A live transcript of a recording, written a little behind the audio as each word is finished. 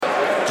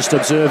Just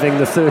observing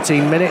the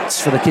 13 minutes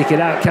for the Kick It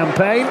Out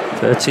campaign.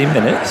 13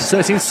 minutes?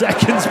 13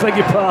 seconds, beg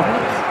your pardon.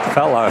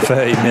 Felt like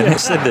 30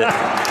 minutes, didn't it?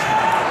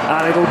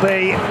 And it'll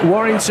be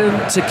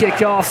Warrington to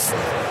kick off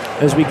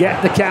as we get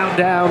the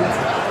countdown.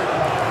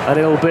 And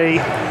it'll be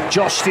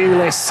Josh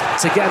Thewlis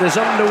to get us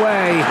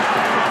underway.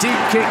 Deep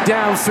kick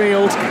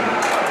downfield.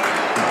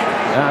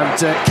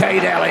 And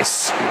Cade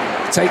Ellis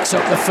takes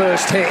up the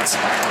first hit.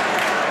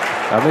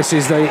 And this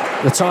is the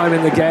time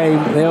in the game.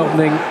 The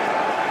opening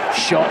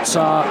shots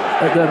are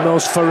at their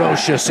most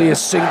ferocious. Here's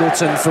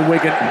Singleton for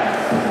Wigan.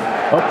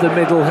 Up the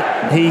middle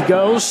he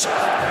goes.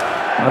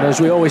 And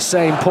as we always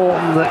say,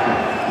 important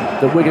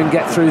that Wigan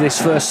get through this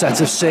first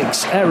set of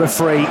 6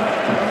 error-free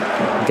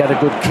and get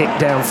a good kick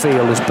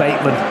downfield as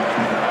Bateman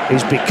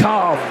is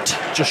becalmed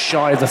just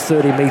shy of the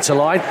 30-metre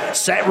line.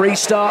 Set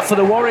restart for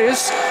the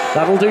Warriors.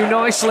 That'll do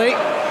nicely.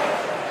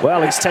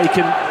 Well, it's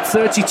taken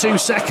 32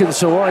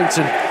 seconds for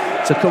Warrington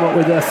to come up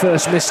with their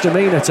first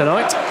misdemeanor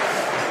tonight.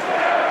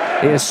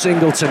 Here's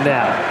Singleton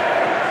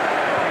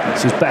now.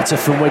 This is better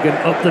from Wigan.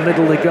 Up the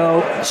middle they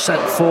go. Sent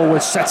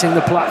forward, setting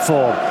the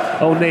platform.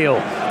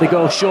 O'Neill. They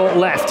go short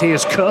left.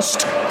 Here's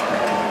Cust.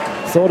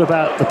 Thought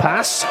about the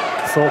pass.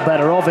 Thought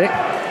better of it.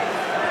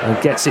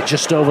 And gets it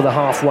just over the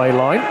halfway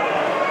line.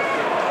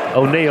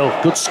 O'Neill,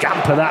 good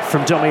scamper that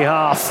from dummy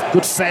half.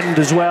 Good fend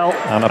as well.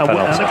 And a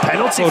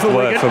penalty good for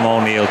work Wigan. From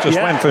O'Neill. Just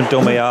went from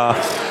dummy half.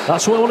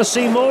 That's what I want to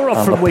see more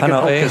of from Wigan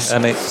hookers.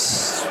 And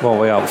it's,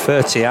 we are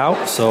 30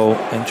 out. So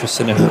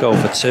interesting if we go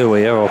for 2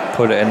 here or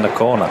put it in the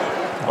corner.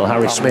 Well,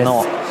 Harry Smith.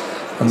 Not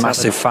a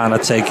massive fan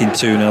of taking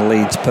 2-0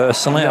 leads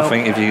personally. No. I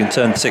think if you can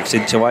turn 6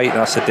 into 8,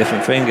 that's a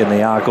different thing, and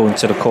they are going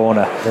to the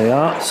corner. They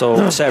are.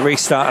 So set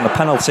restart and a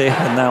penalty,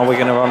 and now we're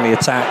going to run the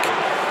attack.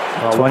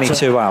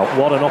 22 out.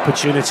 What an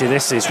opportunity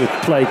this is. We've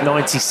played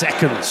 90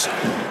 seconds.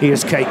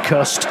 Here's Kate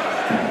Cust.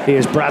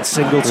 Here's Brad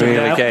Singleton. Really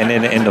now.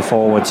 Getting in the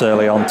forwards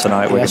early on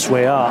tonight. Yes,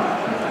 we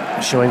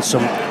are. Showing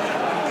some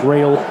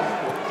real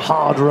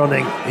hard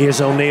running.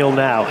 Here's O'Neill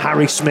now.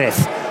 Harry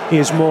Smith.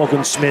 Here's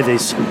Morgan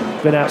Smithies.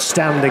 Been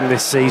outstanding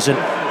this season.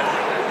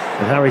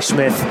 And Harry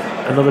Smith,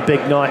 another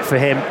big night for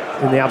him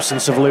in the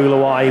absence of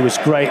Luluai. He was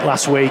great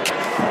last week.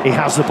 He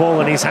has the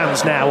ball in his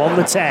hands now on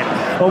the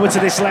 10. Over to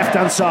this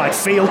left-hand side.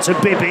 Field to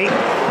Bibby.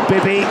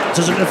 Bibby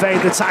doesn't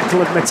evade the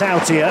tackle of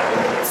Matautia.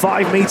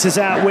 5 metres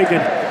out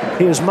Wigan.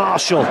 Here's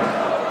Marshall.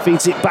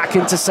 Feeds it back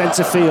into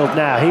centre field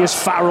now. Here's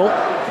Farrell.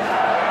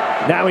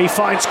 Now he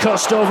finds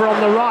Cust over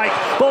on the right.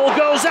 Ball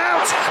goes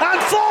out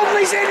and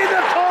Thornley's in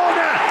the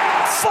corner.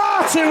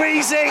 Far too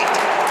easy.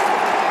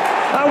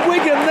 And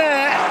Wigan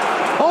there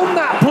on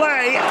that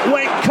play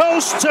went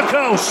coast to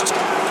coast.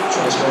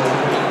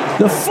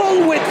 The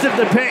full width of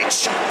the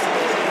pitch.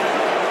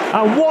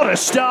 And what a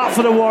start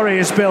for the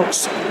Warriors,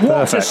 Bilks.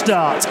 What a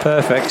start.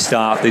 Perfect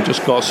start. They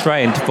just got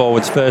straight into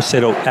forwards. First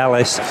hit up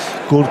Ellis.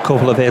 Good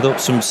couple of hit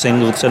ups from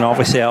Singleton.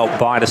 Obviously helped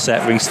by the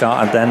set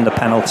restart and then the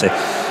penalty.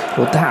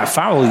 But that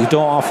Farrell, you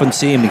don't often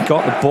see him. He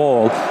got the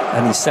ball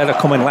and instead of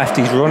coming left,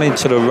 he's running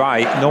to the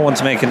right. No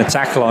one's making a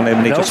tackle on him.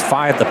 And he just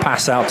fired the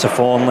pass out to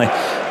Thornley.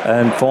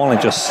 And Thornley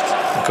just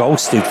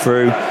ghosted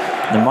through.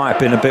 They might have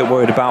been a bit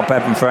worried about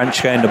Bevan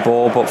French getting the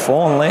ball, but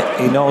Thornley,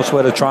 he knows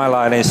where the try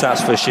line is,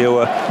 that's for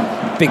sure.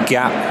 Big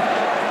gap.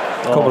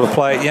 Couple of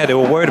players, they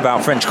were worried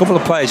about French. A couple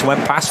of players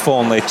went past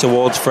Thornley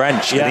towards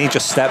French, and he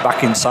just stepped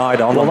back inside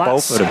on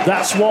both of them.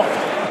 That's what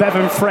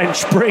Bevan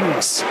French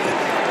brings.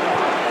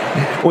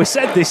 We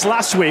said this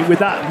last week with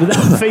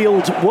that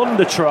field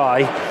wonder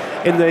try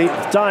in the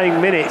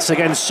dying minutes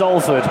against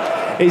Salford,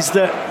 is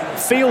that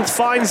Field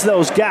finds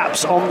those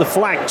gaps on the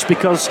flanks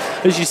because,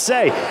 as you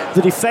say,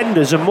 the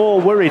defenders are more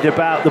worried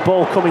about the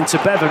ball coming to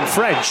Bevan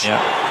French,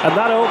 and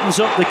that opens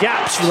up the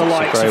gaps for the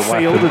likes of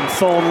Field and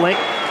Thornley.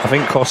 I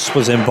think Cust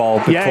was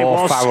involved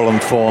before Farrell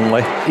and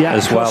Thornley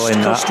as well in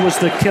that. Cust was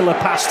the killer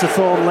pass to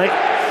Thornley.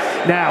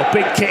 Now,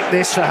 big kick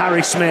this for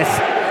Harry Smith.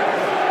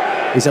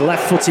 He's a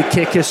left-footed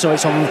kicker, so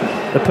it's on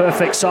the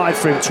perfect side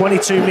for him.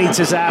 22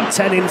 metres out,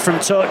 10 in from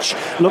touch.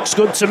 Looks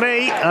good to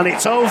me, and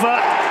it's over.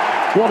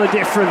 What a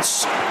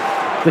difference.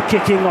 The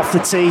kicking off the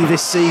tee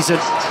this season.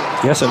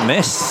 He hasn't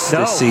missed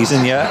this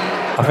season yet.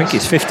 I think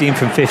it's 15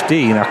 from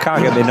 15. I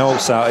can't get my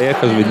notes out here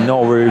because we've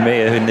no room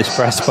here in this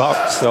press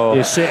box. So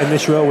you sit in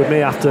this row with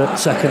me after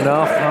second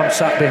half. I'm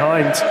sat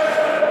behind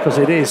because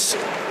it is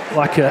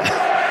like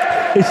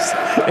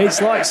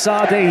it's like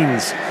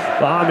sardines.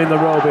 But I'm in the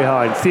row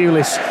behind.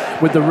 Thewlis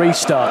with the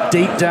restart,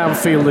 deep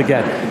downfield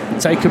again,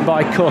 taken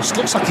by Cust.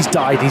 Looks like he's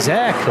dyed his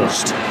hair,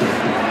 Cust.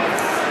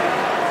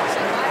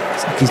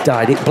 Looks like he's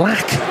dyed it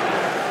black.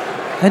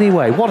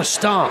 Anyway, what a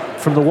start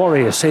from the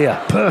Warriors here.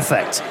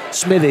 Perfect.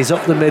 Smithies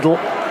up the middle.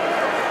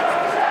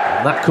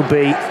 And that could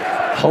be,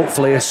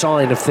 hopefully, a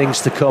sign of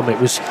things to come. It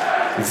was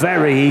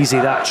very easy,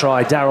 that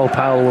try. Darryl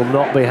Powell will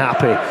not be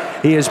happy.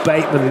 Here's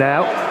Bateman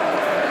now.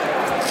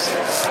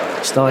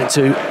 Starting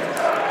to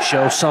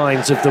show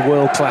signs of the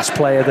world-class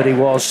player that he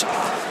was,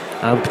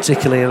 and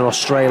particularly in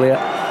Australia.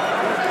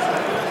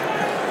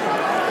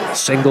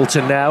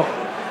 Singleton now.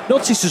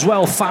 Notice as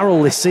well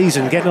Farrell this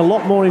season getting a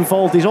lot more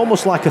involved. He's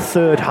almost like a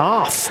third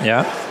half.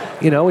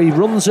 You know, he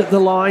runs at the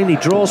line, he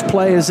draws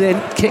players in,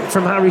 kick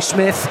from Harry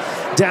Smith,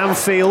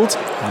 downfield.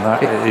 And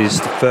that is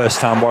the first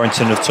time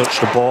Warrington have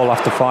touched the ball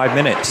after 5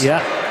 minutes.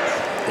 Yeah.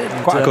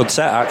 Quite a good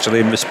set, actually,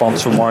 in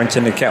response from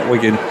Warrington. They kept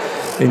Wigan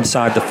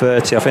inside the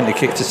 30. I think they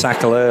kicked a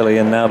tackle early,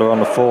 and now they're on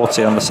the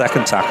 40 on the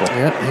second tackle.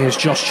 Yeah, here's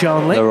Josh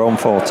Charnley. Their own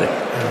 40.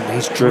 And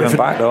he's driven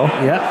back, though.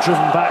 Yeah,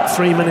 driven back.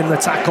 Freeman in the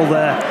tackle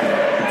there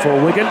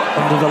for Wigan.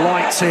 Under the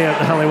lights here at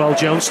the Halliwell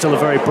Jones. Still a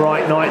very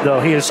bright night, though.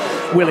 Here's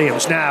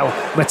Williams now.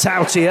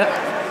 Matautia.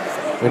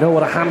 We know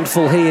what a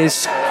handful he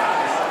is.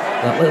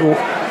 That little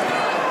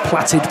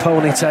plaited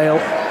ponytail.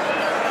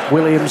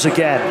 Williams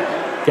again.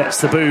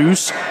 Gets the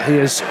boos.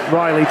 Here's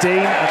Riley Dean.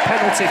 A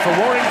penalty for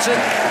Warrington.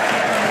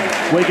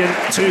 Wigan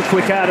too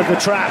quick out of the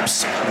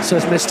traps,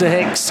 says Mr.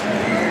 Hicks.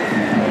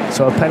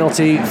 So a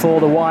penalty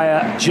for the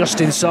wire just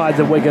inside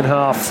the Wigan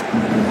half.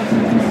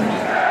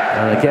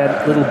 And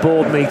again, little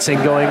board meeting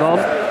going on.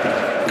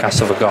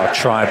 Castle have got a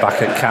try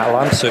back at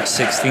Catalan, so it's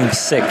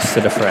 16-6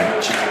 to the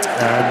French.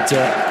 And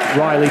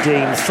Riley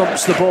Dean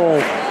thumps the ball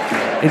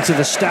into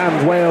the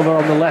stand way over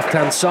on the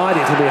left-hand side.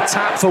 It'll be a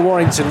tap for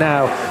Warrington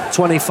now.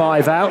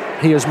 25 out.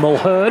 Here's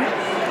Mulhern.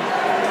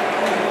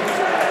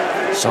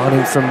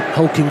 Signing from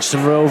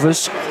Hulkingston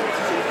Rovers.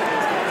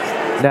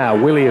 Now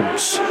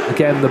Williams.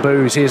 Again the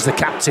boos. Here's the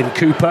captain,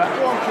 Cooper.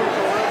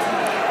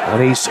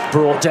 And he's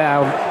brought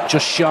down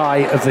just shy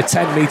of the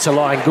 10-metre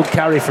line. Good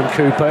carry from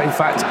Cooper. In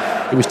fact,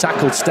 he was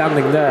tackled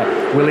standing there.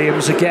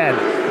 Williams again.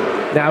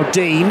 Now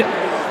Dean.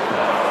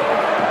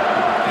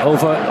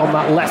 Over on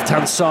that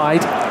left-hand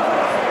side.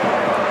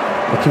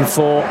 Looking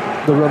for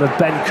the run of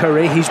Ben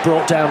Curry. He's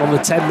brought down on the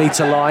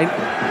 10-metre line.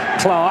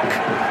 Clark,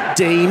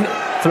 Dean,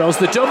 throws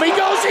the dummy,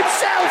 goes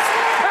himself!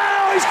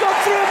 Oh, he's gone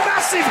through a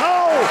massive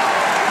hole!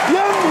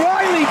 Young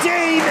Riley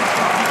Dean,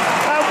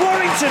 and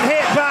Warrington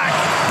hit back.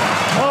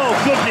 Oh,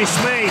 goodness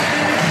me.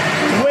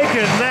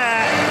 Wigan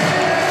there,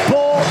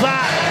 bought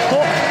that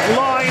hook,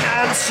 line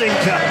and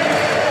sinker.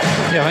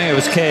 Yeah, I think it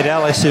was Cade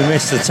Ellis who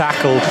missed the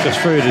tackle, just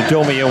threw the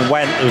dummy and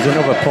went. There was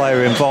another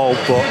player involved,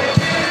 but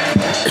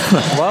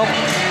well,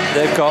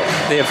 they've got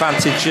the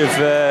advantage of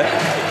the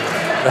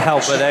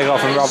help that they got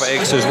from Robert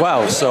Hicks as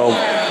well. So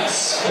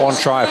one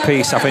try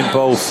apiece. I think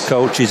both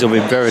coaches will be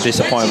very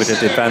disappointed with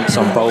the defence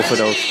on both of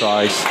those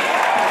tries.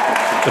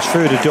 Just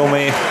threw the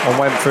dummy and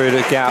went through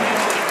the gap.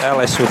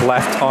 Ellis was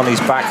left on his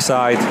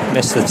backside,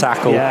 missed the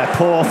tackle. Yeah,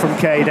 poor from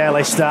Cade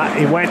Ellis that.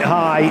 He went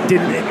high,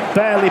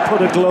 barely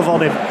put a glove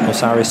on him. Was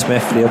Harry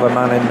Smith the other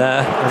man in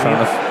there?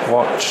 Trying to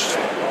watch.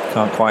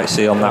 Can't quite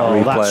see on that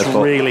replay. That's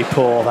really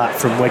poor, that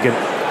from Wigan.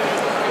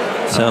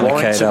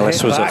 Certainly Cade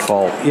Ellis was at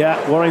fault.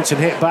 Yeah, Warrington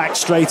hit back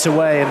straight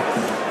away. And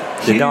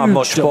they don't have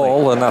much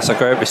ball, and that's a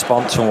great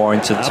response from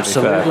Warrington, to be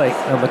fair. Absolutely,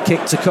 and the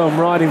kick to come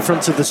right in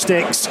front of the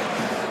sticks.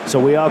 So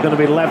we are going to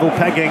be level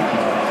pegging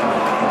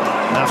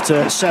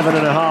after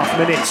 7.5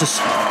 minutes. A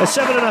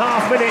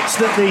 7.5 minutes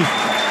that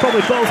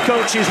probably both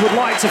coaches would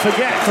like to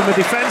forget from a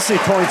defensive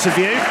point of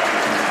view.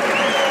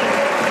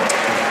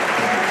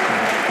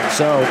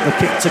 So the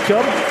kick to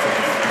come.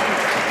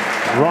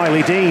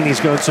 Riley Dean is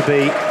going to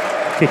be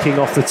kicking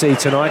off the tee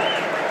tonight,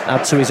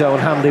 add to his own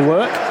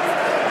handiwork.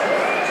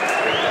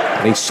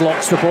 And he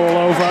slots the ball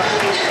over.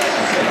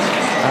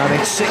 And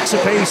it's 6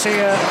 apiece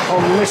here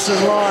on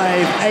Listen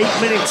Live.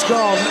 8 minutes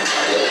gone.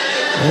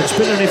 And it's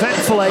been an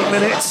eventful 8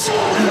 minutes.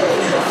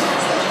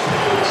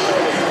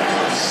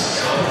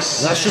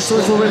 That's just a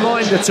little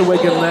reminder to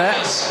Wigan there.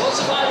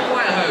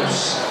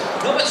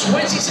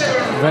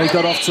 They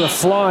got off to a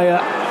flyer,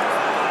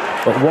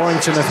 but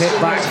Warrington have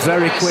hit back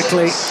very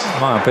quickly.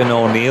 Might have been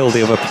O'Neill,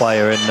 the other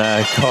player in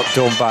there, got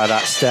done by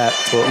that step.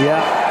 But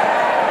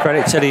yeah,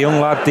 credit to the young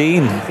lad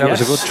Dean. That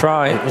was a good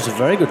try. It was a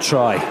very good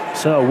try.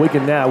 So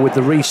Wigan now with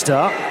the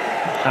restart.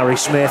 Harry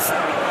Smith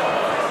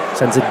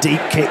sends a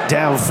deep kick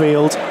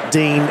downfield.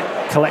 Dean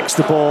collects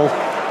the ball,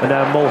 and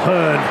now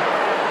Mulhern.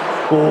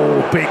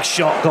 Oh, big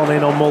shot gone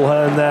in on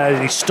Mulhern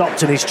there. He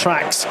stopped in his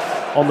tracks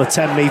on the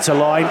 10-metre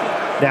line.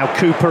 Now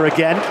Cooper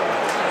again.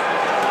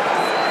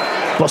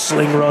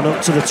 Bustling run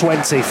up to the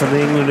 20 from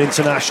the England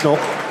international.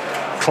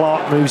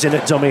 Clark moves in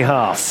at dummy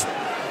half.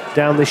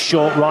 Down this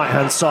short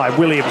right-hand side,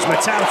 Williams,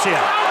 Matautia.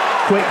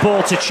 Quick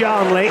ball to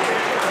Charnley.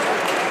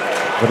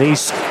 But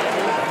he's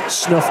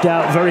snuffed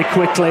out very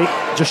quickly,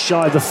 just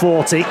shy of the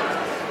 40.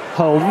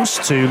 Holmes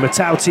to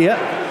Matautia.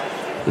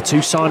 The two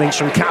signings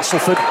from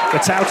Castleford.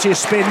 Matautia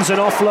spins and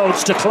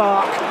offloads to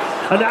Clark.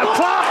 And now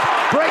Clark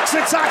breaks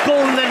the tackle,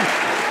 and then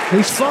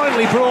he's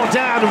finally brought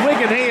down. And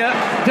Wigan here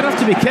going to have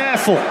to be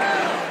careful.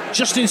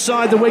 Just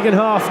inside the Wigan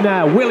half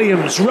now.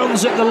 Williams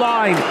runs at the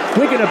line.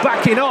 Wigan are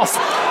backing off.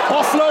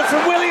 Offload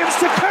from Williams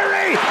to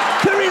Curry.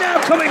 Curry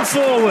now coming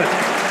forward.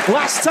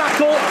 Last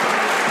tackle.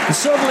 And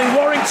suddenly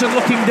Warrington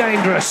looking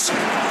dangerous.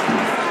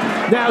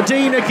 Now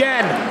Dean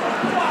again.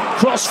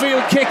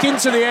 Crossfield kick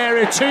into the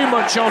area, too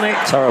much on it.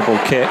 Terrible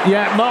kick.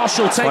 Yeah,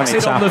 Marshall takes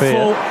it on the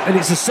full, and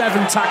it's a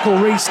 7-tackle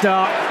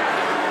restart.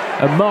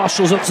 And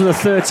Marshall's up to the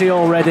 30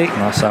 already.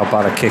 That's how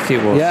bad a kick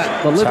it was.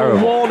 Yeah, the little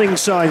Terrible. warning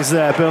signs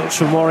there, Bilch,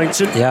 from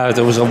Warrington. Yeah,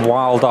 there was a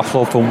wild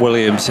offload from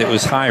Williams. It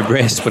was high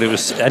risk, but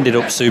it ended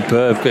up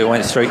superb. It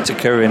went straight to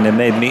Curry and they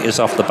made meters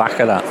off the back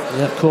of that.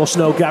 Yeah, of course,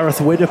 no Gareth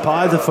Widdop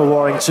either for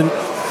Warrington.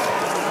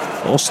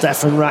 Or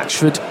Stefan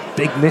Ratchford.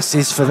 Big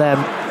misses for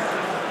them.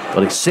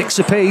 But it's 6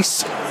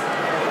 apiece.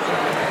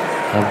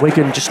 And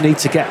Wigan just need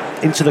to get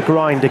into the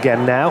grind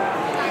again now.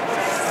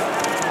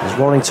 As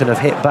Warrington have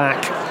hit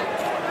back.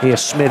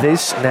 Here's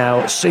Smithies,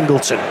 now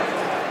Singleton.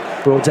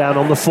 Brought down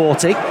on the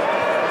 40.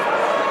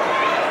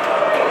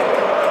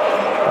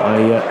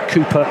 By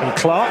Cooper and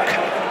Clark.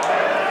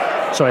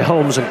 Sorry,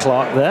 Holmes and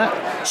Clark there.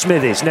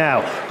 Smithies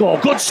now. Oh,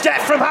 good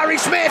step from Harry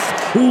Smith.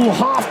 Ooh,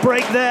 half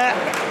break there.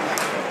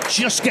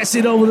 Just gets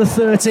it over the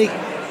 30.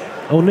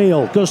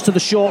 O'Neill goes to the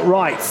short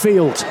right.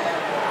 Field.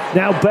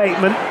 Now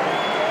Bateman.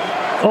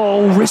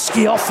 Oh,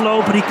 risky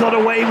offload, but he got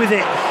away with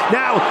it.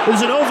 Now,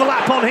 there's an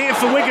overlap on here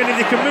for Wigan if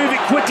they can move it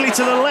quickly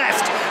to the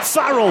left.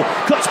 Farrell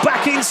cuts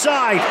back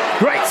inside.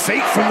 Great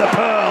feet from the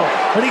Pearl.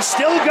 And he's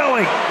still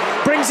going.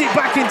 Brings it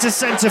back into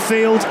centre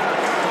field.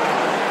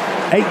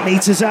 8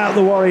 metres out,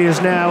 the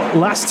Warriors now.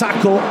 Last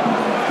tackle.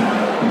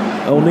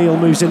 O'Neill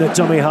moves in at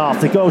dummy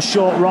half. They go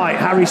short right.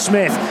 Harry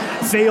Smith.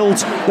 Field,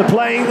 they're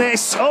playing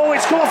this. Oh,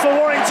 it's gone for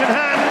Warrington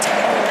hand.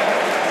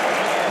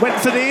 Went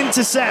for the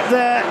intercept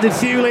there. Did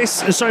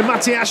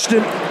Matty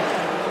Ashton.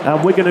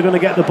 And Wigan are going to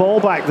get the ball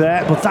back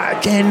there. But that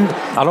again...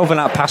 I don't think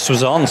that pass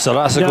was on, so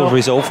that's a good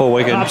result for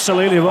Wigan.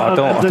 Absolutely. I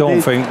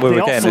don't think we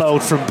were getting... The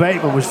offload from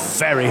Bateman was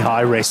very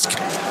high risk.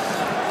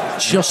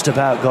 Just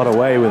about got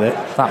away with it.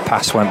 That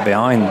pass went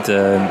behind.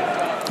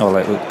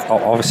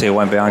 Obviously it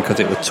went behind because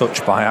it was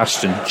touched by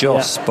Ashton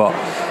but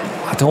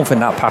I don't think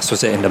that pass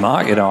was hitting the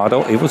mark. It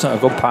wasn't a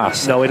good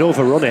pass. No, he'd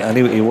overrun it, and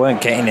he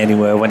weren't getting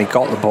anywhere when he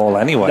got the ball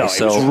anyway. No,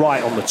 it was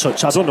right on the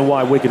touch. I don't know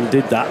why Wigan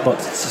did that, but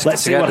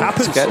let's see what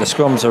happens. To get the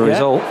scrums a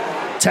result.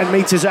 10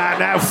 metres out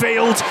now.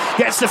 Field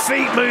gets the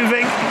feet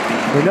moving.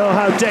 We know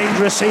how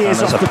dangerous he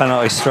is. And there's a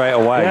penalty straight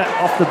away.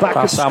 Yeah, off the back.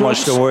 That's how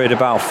much they're worried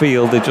about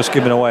Field. They're just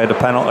giving away the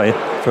penalty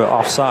for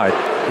offside.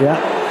 Yeah.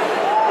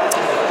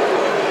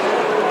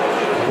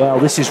 Well,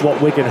 this is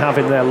what Wigan have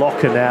in their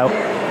locker now.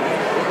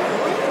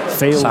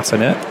 Field.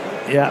 Sapping it.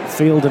 Yeah,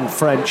 Field and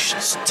French.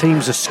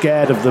 Teams are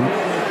scared of them.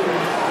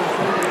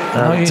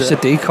 Not used to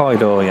decoy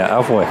though yet,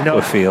 have we? No.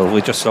 With Field.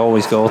 We just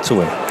always go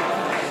to him.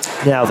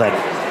 Now then,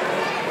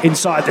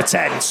 inside the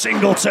 10,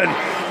 Singleton.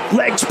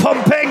 Legs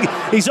pumping.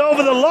 He's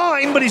over the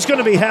line, but he's going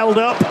to be held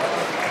up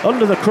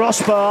under the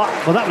crossbar.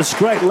 Well, that was a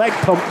great leg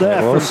pump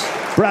there from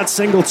Brad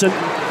Singleton.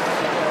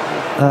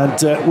 And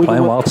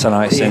playing well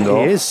tonight,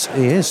 Single. He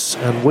is.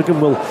 And Wigan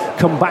will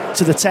come back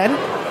to the 10.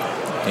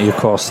 He, of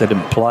course,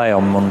 didn't play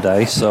on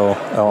Monday,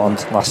 on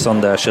last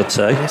Sunday, I should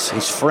say. Yes,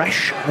 he's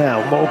fresh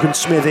now. Morgan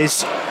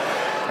Smithies.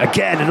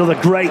 Again, another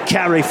great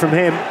carry from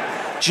him.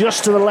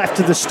 Just to the left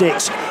of the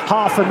sticks.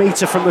 Half a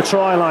metre from the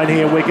try line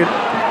here, Wigan.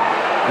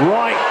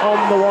 Right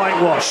on the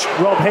whitewash.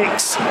 Rob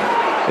Hicks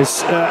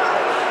is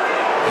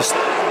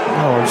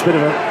it's a bit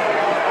of a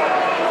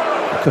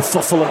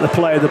kerfuffle at the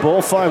play of the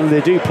ball. Finally, they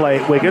do play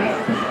it, Wigan.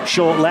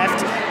 Short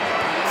left.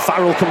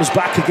 Farrell comes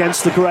back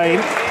against the grain.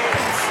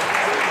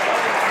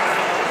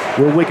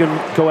 Will Wigan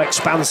go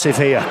expansive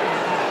here?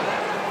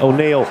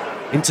 O'Neill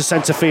into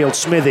centre field.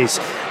 Smithies.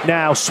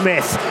 Now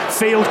Smith.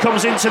 Field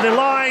comes into the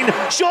line.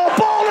 Short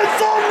ball and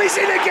Thornley's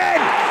in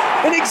again.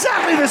 In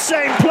exactly the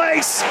same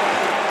place.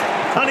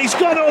 And he's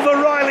gone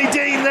over Riley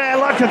Dean there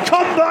like a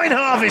combine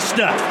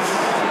harvester.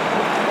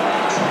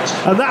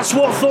 And that's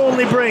what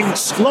Thornley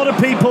brings. A lot of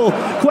people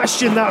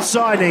question that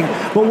signing.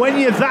 But when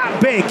you're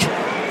that big,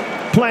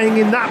 playing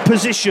in that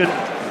position,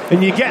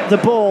 and you get the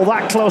ball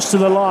that close to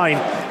the line,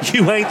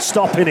 you ain't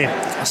stopping him.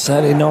 I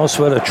said he knows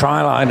where the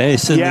try line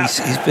is, and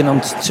he's been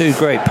on 2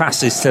 great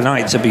passes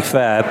tonight, to be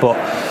fair, but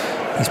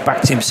he's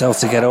backed himself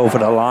to get over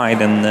the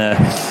line, and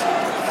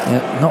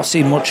not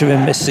seen much of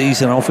him this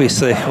season,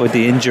 obviously, with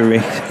the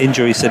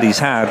injuries that he's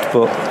had,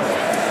 but...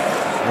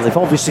 Well, they've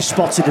obviously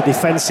spotted a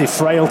defensive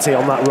frailty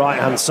on that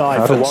right-hand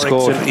side for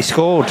Warrington. He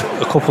scored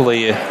a couple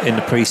in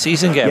the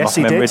pre-season game off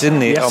memory, didn't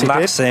he? Yes, on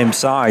that same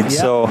side,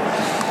 so...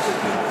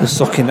 Just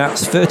looking,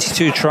 that's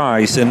 32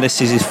 tries, and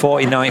this is his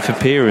 49th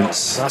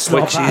appearance. That's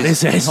not bad,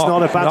 is it? It's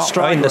not a bad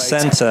strike in the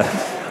centre.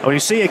 Well, you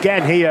see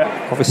again here...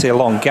 Obviously a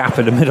long gap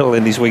in the middle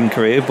in his wing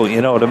career, but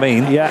you know what I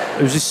mean. Yeah,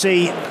 as you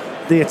see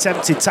the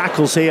attempted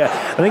tackles here.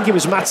 I think it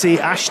was Matty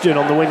Ashton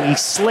on the wing. He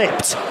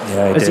slipped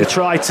as he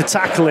tried to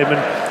tackle him,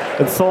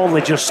 and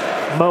Thornley just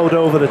mowed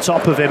over the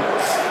top of him.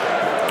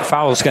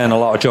 Farrell's getting a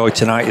lot of joy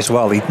tonight as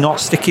well. He's not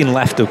sticking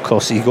left, of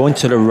course. He's going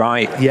to the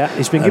right. Yeah,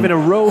 he's been given a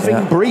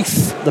roving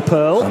brief, the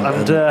Pearl.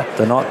 And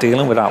they're not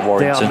dealing with that,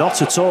 Warrington. They are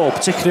not at all,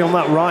 particularly on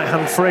that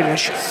right-hand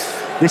fringe.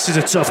 This is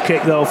a tough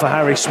kick, though, for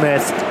Harry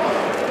Smith.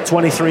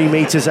 23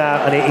 metres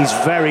out, and it is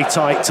very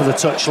tight to the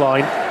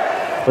touchline.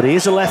 But he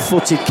is a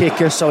left-footed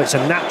kicker, so it's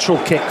a natural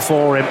kick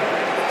for him.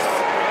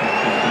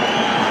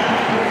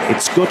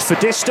 It's good for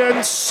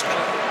distance.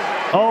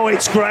 Oh,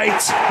 it's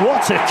great.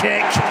 What a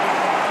kick.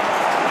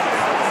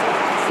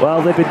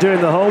 Well, they've been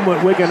doing the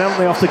homework, Wigan, haven't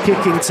they, off the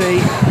kicking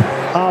tee?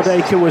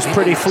 Hardacre was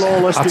pretty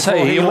flawless. I'll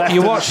tell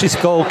you watch this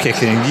goal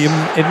kicking,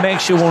 it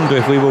makes you wonder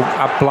if we will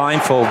have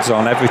blindfolds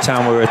on every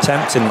time we were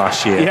attempting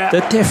last year. Yeah.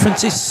 The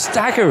difference is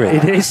staggering.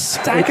 It is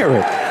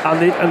staggering.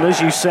 And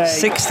as you say,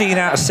 16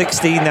 out of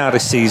 16 now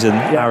this season,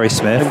 Harry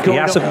Smith. He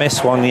hasn't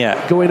missed one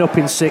yet. Going up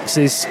in 6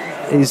 is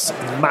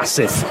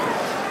massive.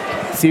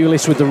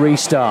 Thewlis with the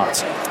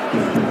restart.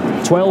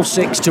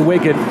 12-6 to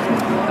Wigan.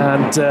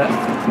 And,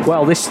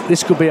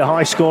 this could be a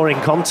high-scoring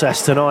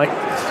contest tonight.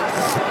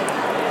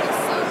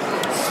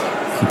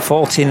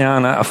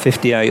 49 out of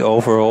 58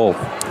 overall.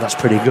 That's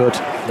pretty good.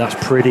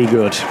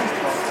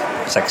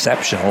 It's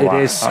exceptional.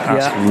 It is.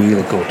 That's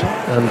really good.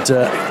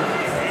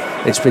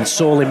 And it's been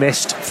sorely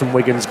missed from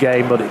Wigan's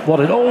game. But that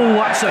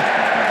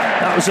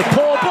was a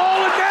poor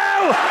ball. And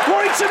now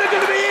Warrington are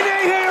going to be in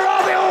here,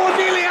 are they? Oh,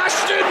 nearly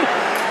Ashton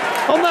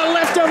on that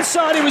left-hand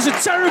side. It was a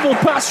terrible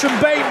pass from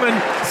Bateman.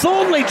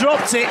 Thornley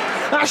dropped it.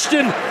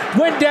 Ashton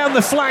went down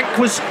the flank,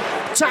 was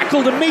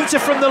tackled a metre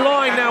from the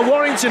line. Now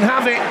Warrington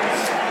have it.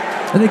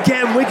 And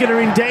again, Wigan are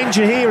in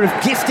danger here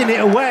of gifting it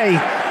away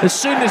as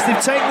soon as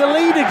they've taken the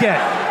lead again.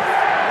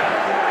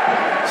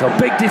 So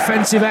big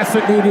defensive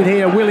effort needed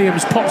here.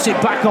 Williams pops it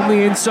back on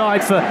the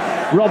inside for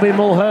Robbie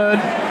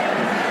Mulhern.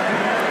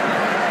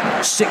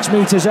 6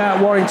 metres out,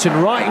 Warrington,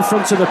 right in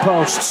front of the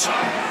posts.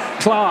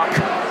 Clark,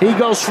 he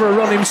goes for a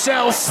run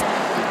himself.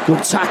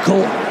 Good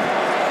tackle.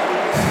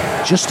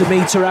 Just a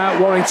metre out,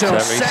 Warrington.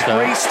 Set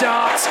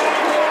restart.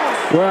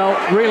 Well,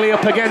 really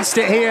up against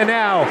it here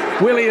now.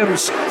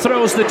 Williams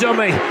throws the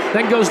dummy,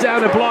 then goes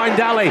down a blind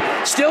alley.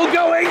 Still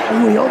going.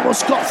 Oh, he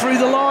almost got through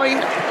the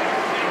line.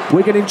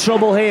 Wigan in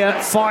trouble here.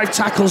 5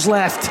 tackles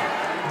left.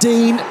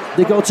 Dean,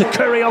 they go to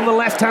Curry on the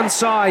left-hand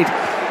side.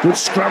 Good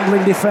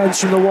scrambling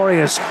defence from the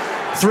Warriors.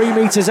 3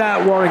 metres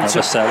out, Warrington.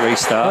 Another set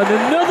restart.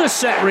 And another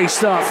set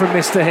restart from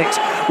Mr. Hicks.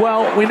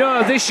 Well, we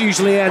know how this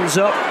usually ends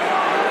up.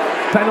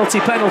 Penalty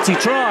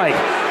try.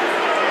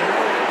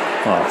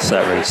 Well,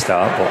 set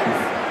restart,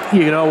 but...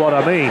 You know what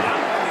I mean.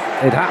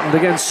 It happened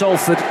against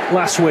Salford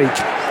last week.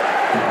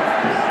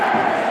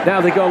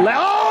 Now they go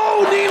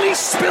nearly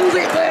spilled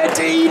it there,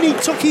 Dean. He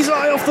took his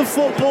eye off the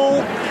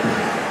football.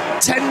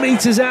 10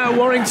 metres out,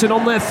 Warrington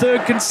on their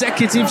 3rd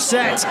consecutive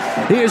set.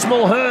 Here's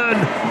Mulhern.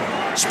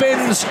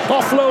 Spins,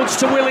 offloads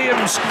to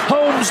Williams.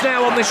 Holmes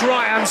now on this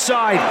right-hand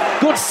side.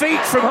 Good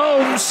feet from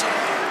Holmes.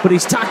 But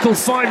he's tackled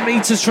 5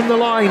 metres from the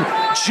line,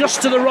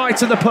 just to the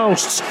right of the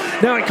posts.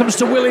 Now it comes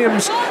to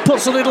Williams,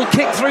 puts a little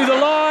kick through the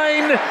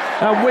line,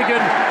 and Wigan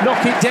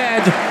knock it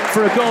dead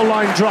for a goal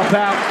line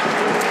dropout.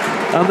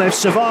 And they've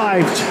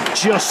survived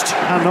just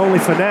and only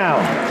for now.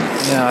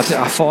 Yeah,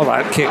 I thought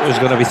that kick was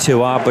going to be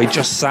too hard, but he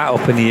just sat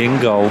up in the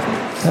in goal.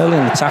 Early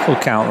in the tackle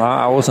count,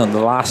 I wasn't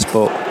the last,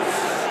 but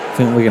I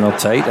think Wigan will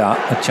take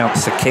that. A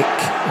chance to kick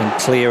and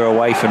clear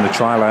away from the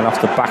try line off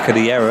the back of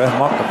the error. I'm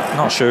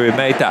not sure who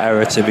made that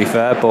error, to be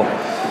fair, but...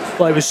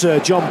 Well, it was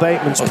John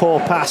Bateman's poor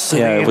pass.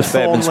 Yeah, it was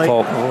Bateman's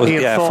poor...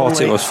 I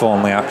thought it was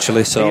Thornley,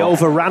 actually. So he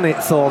overran it,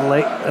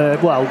 Thornley.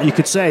 You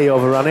could say he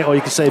overran it, or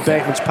you could say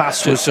Bateman's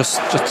pass was... Just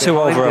too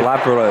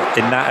over-elaborate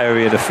in that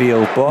area of the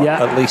field, but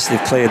at least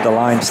they've cleared the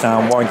lines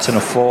down. Warrington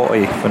are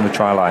 40 from the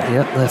try line.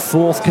 Yep, their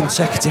 4th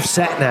consecutive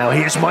set now.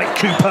 Here's Mike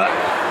Cooper.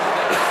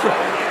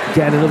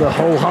 Again, another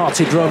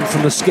wholehearted run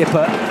from the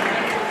skipper.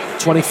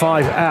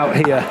 25 out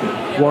here,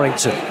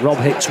 Warrington. Rob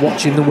Hicks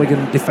watching the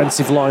Wigan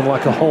defensive line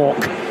like a hawk.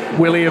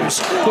 Williams,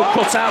 good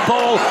cut-out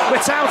ball.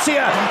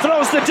 Matautia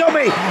throws the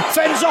dummy,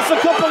 fends off a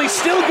couple. He's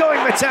still going,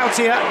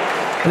 Matautia,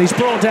 and he's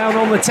brought down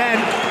on the 10.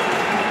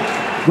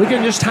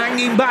 Wigan just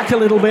hanging back a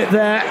little bit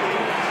there.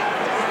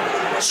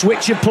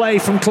 Switch of play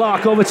from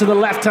Clark over to the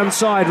left-hand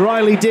side.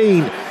 Riley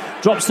Dean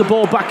drops the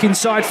ball back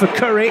inside for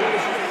Curry.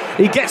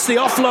 He gets the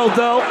offload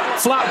though.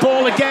 Flat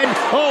ball again.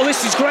 Oh,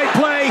 this is great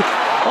play.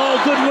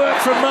 Oh, good work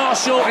from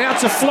Marshall. He had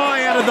to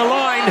fly out of the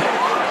line.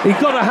 He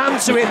got a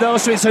hand to it though,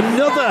 so it's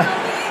another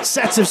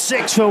set of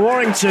 6 for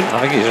Warrington.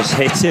 I think it just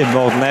hit him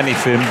more than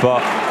anything,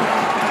 but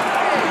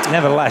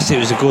nevertheless, it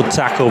was a good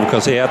tackle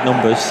because he had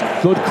numbers.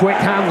 Good quick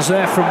hands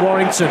there from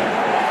Warrington.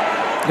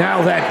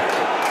 Now then,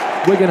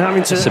 Wigan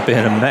having to... This would be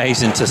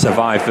amazing to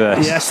survive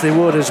this. Yes, they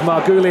would, as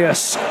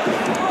Margulies,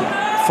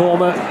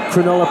 former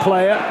Cronulla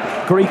player,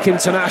 Greek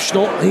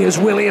international. Here's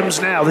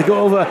Williams now. They go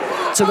over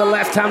to the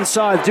left-hand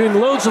side, doing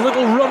loads of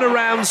little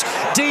runarounds.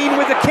 Dean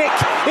with the kick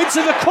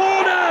into the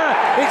corner.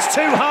 It's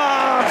too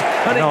hard,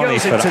 and it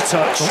goes into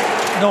touch.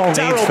 No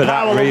need for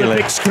that, really. On the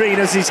big screen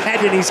as his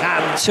head in his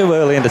hand. Too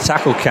early in the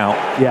tackle count.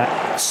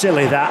 Yeah,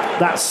 silly that.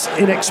 That's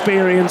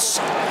inexperience.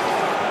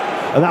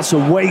 And that's a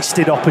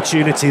wasted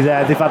opportunity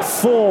there. They've had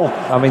 4.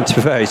 I mean, to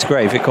be fair, it's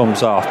great if it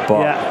comes off,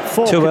 but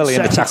 4 too early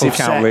in the tackle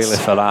count, really,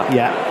 for that.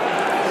 Yeah.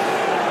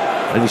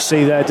 And you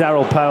see there,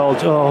 Darryl Powell.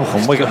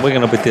 And we're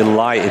going to be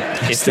delighted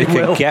if they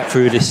can get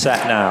through this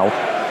set now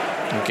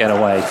and get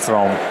away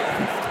from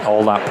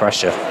all that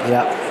pressure.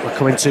 Yeah, we're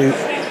coming to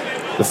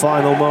the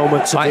final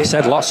moments. Like I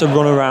said, lots of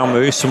run-around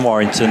moves from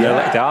Warrington. They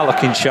are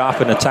looking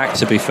sharp in attack,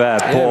 to be fair.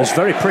 But it was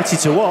very pretty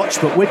to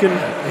watch, but Wigan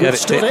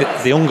withstood it.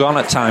 They hung on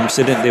at times,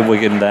 didn't they,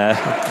 Wigan there?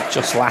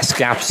 Just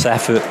last-gasp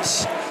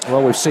efforts.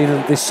 Well, we've seen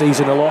this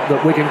season a lot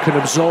that Wigan can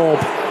absorb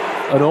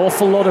an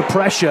awful lot of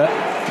pressure,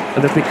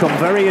 and have become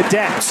very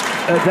adept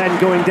at then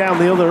going down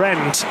the other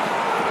end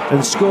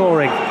and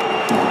scoring.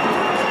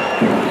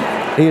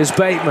 Here's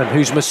Bateman,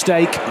 whose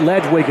mistake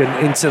led Wigan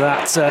into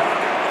that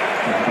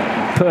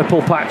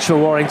purple patch for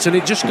Warrington.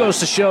 It just goes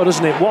to show,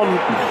 doesn't it? One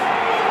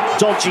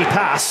dodgy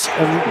pass,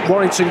 and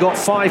Warrington got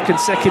 5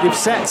 consecutive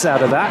sets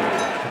out of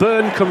that.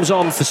 Byrne comes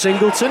on for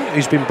Singleton,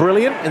 who's been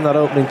brilliant in that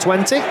opening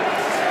 20.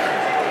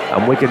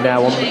 And Wigan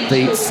now on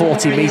the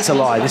 40-metre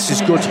line. This is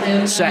good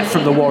set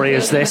from the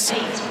Warriors, this.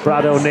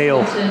 Brad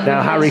O'Neill,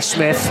 now Harry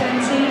Smith.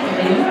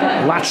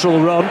 Lateral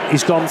run,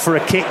 he's gone for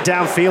a kick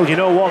downfield. You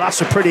know what,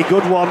 that's a pretty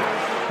good one.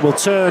 Will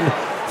turn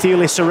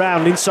Thewlis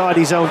around inside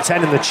his own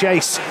 10, and the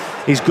chase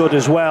is good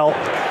as well.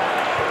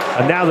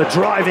 And now they're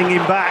driving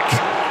him back.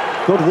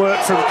 Good work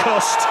from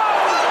Cust.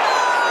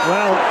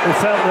 Well, we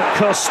felt that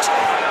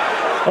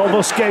Cust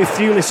almost gave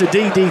Thewlis a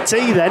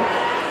DDT then.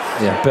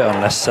 Yeah, a bit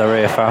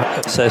unnecessary if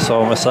I say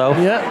so myself.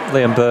 Yeah.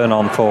 Liam Byrne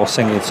on for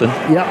Singleton.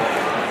 Yeah.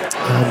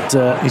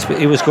 And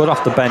he was good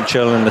off the bench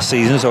early in the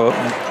season, so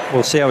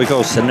we'll see how he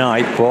goes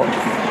tonight. But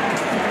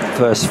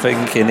first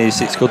thinking is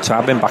it's good to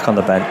have him back on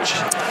the bench.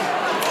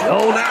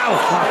 Oh, now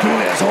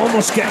Marquinez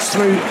almost gets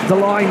through the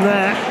line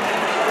there.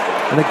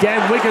 And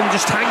again, Wigan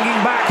just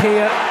hanging back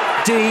here.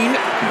 Dean.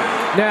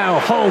 Now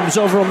Holmes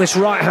over on this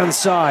right-hand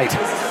side.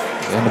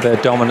 And a bit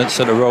of dominance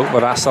at the rope,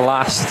 but that's the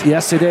last.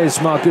 Yes, it is.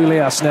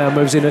 Margulias now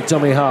moves in at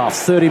dummy half.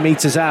 30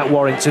 metres out,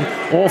 Warrington.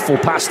 Awful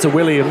pass to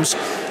Williams,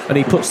 and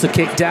he puts the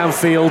kick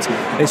downfield.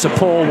 It's a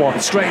poor one.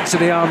 Straight into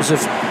the arms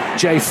of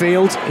Jay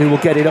Field, who will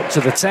get it up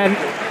to the 10.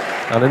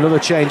 And another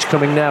change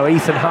coming now.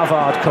 Ethan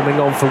Havard coming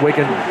on for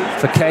Wigan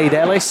for Cade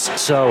Ellis.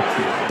 So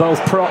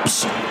both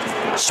props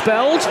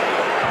spelled.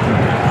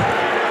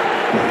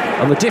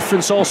 And the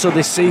difference also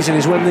this season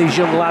is when these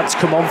young lads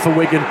come on for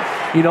Wigan,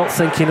 you're not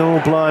thinking, oh,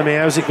 blimey,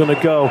 how's it going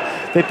to go?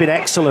 They've been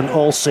excellent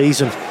all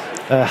season,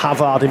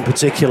 Havard in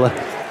particular.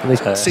 And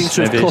they seem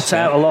to have cut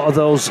out a lot of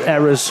those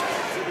errors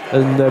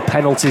and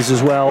penalties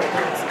as well.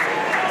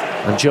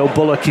 And Joe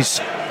Bullock is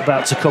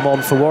about to come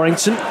on for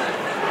Warrington.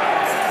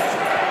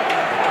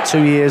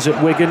 2 years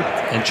at Wigan.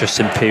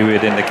 Interesting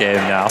period in the game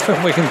now. I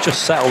think Wigan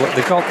just settled it.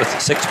 They got the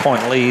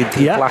 6-point lead.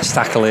 The last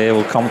tackle here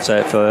will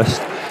commentate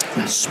first.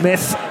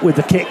 Smith with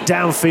the kick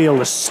downfield,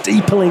 a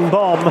steepling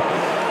bomb.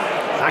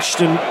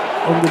 Ashton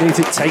underneath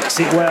it takes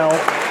it well.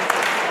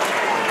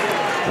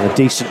 And a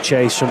decent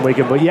chase from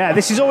Wigan. But yeah,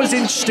 this is always an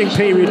interesting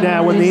period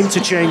now when the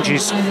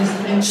interchanges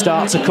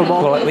start to come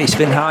on. Well, it's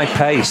been high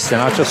paced,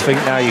 and I just think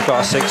now you've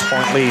got a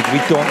 6-point lead. We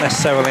don't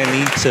necessarily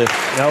need to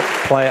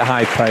play at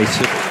high pace,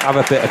 have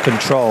a bit of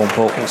control,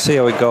 but we'll see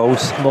how it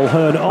goes.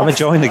 Mulhern off. I'm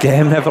enjoying the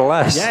game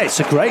nevertheless. Yeah, it's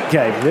a great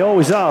game. They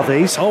always are,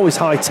 these. Always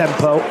high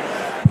tempo.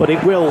 But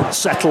it will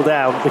settle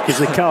down because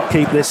they can't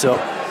keep this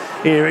up.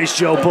 Here is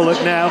Joe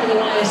Bullock now.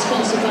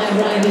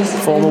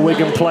 Former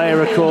Wigan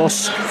player, of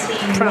course.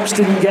 Perhaps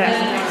didn't get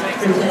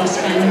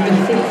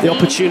the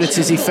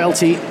opportunities he felt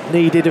he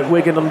needed at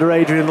Wigan under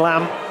Adrian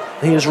Lamb.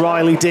 Here's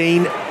Riley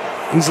Dean.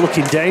 He's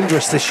looking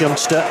dangerous, this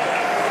youngster.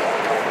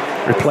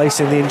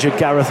 Replacing the injured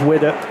Gareth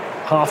Widdop.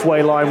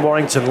 Halfway line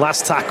Warrington,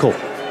 last tackle.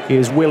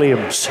 Here's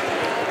Williams.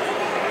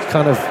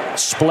 Kind of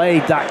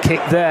splayed that kick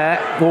there.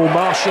 Oh,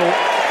 Marshall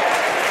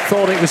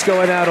thought it was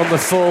going out on the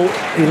full.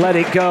 He let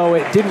it go.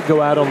 It didn't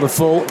go out on the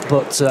full,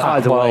 but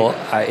either way,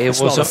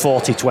 it's not a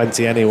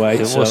 40-20 anyway.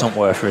 It wasn't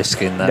worth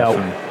risking there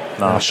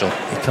from Marshall.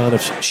 He kind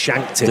of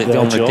shanked it. The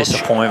only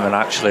disappointment,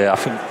 actually, I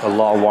think a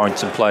lot of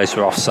Warrington players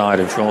were offside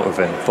in front of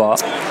him,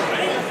 but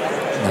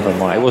never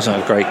mind. It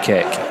wasn't a great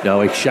kick.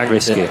 No, he shanked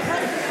Risky. it.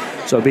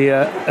 So it'll be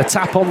a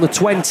tap on the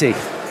 20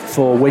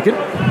 for Wigan,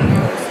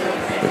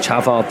 which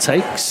Havard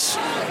takes.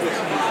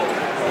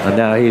 And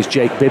now here's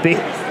Jake Bibby.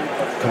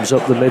 Comes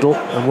up the middle,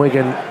 and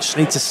Wigan just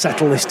need to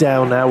settle this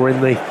down now. We're in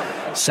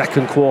the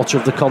second quarter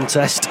of the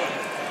contest,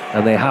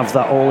 and they have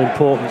that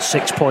all-important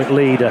 6-point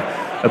lead.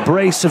 A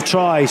brace of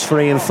tries for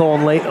Ian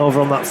Thornley over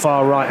on that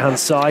far right-hand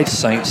side.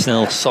 Saints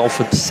 0,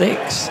 Salford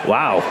 6.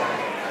 Wow.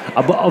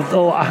 But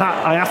although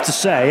I have to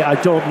say, I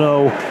don't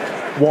know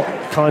what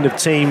kind of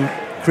team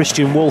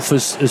Christian Wolf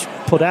has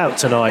put out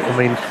tonight. I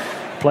mean,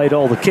 played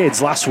all the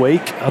kids last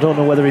week. I don't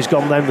know whether he's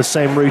gone down the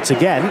same route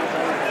again.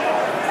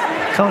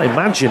 Can't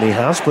imagine he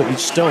has, but you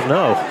just don't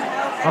know.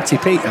 Matty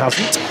Pete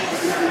hasn't.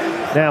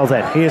 Now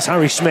then, here's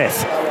Harry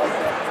Smith.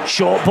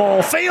 Short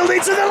ball, Field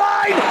into the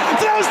line,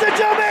 throws the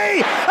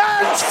dummy,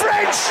 and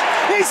French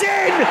is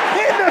in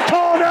the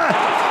corner,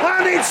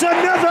 and it's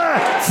another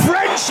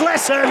French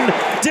lesson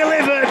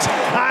delivered,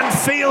 and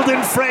Field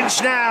and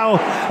French now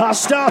are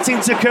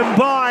starting to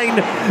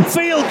combine.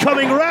 Field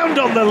coming round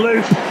on the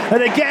loop,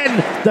 and again,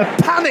 the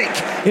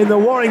panic in the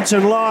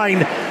Warrington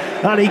line.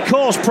 And he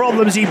caused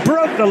problems. He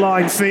broke the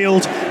line,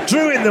 Field,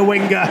 drew in the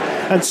winger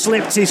and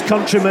slipped his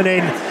countryman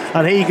in,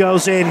 and he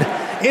goes in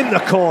in the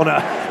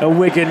corner, and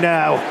Wigan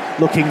now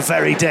looking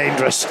very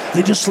dangerous.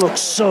 They just look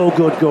so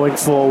good going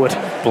forward.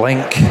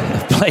 Blink,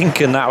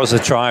 and that was a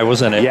try,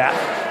 wasn't it? Yeah.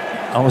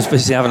 I was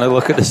busy having a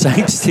look at the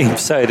Saints team, to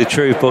say the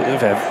truth, but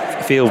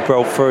if field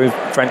broke through,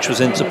 French was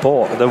in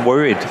support. They're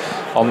worried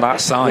on that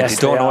side. Yes,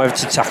 they don't know whether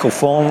to tackle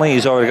Thornley,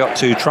 he's already got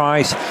 2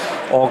 tries,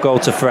 or go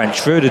to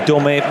French. Through the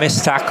dummy,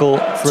 missed tackle,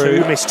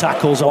 through 2 missed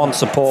tackles, one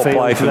support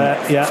play from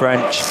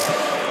French.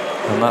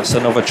 And that's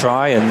another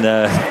try, and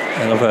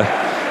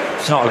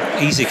it's not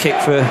an easy kick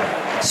for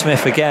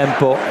Smith again,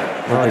 but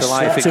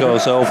if it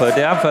goes over.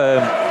 They have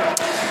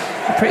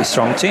a pretty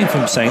strong team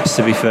from Saints,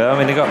 to be fair. I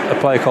mean, they got a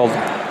player called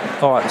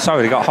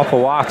they got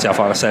Hopawati. I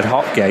thought I said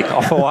Hopgate.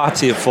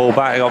 Hopawati at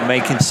fullback. They got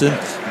Makinson,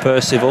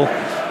 Percival,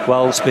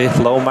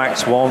 Wellsby,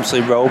 Lomax,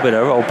 Walmsley, Roby.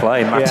 They're all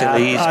playing. Matty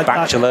Lees,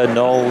 Batchelor,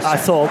 Knowles. I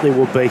thought they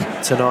would be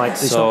tonight.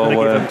 They're not going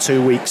to give them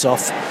 2 weeks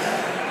off.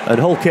 And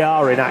Hulkie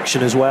are in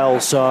action as well,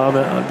 so I'm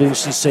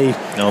interested to see.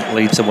 No,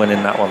 Leeds are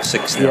winning that one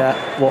 6-0.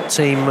 Yeah, what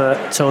team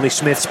Tony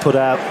Smith's put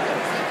out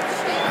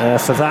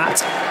for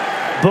that.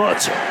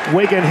 But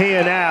Wigan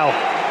here now.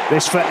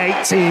 This for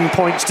 18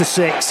 points to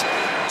 6.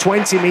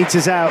 20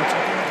 metres out.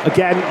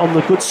 Again, on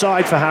the good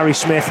side for Harry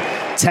Smith.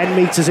 10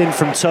 metres in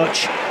from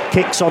touch.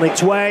 Kicks on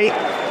its way.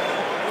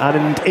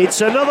 And it's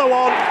another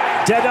one.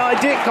 Dead-eye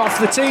Dick off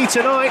the tee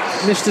tonight,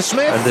 Mr.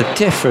 Smith. And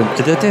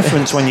the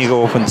difference when you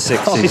go up in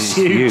 6 is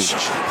huge.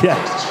 Yeah,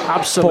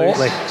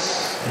 absolutely.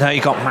 But now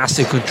you've got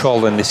massive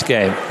control in this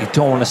game. You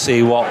don't want to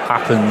see what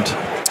happened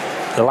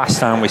the last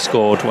time we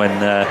scored when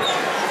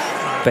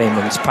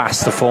Bateman's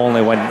pass to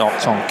Thornley went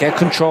knocked on. Get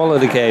control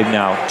of the game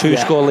now.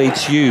 2-score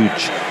lead's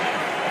huge.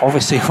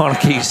 Obviously, you want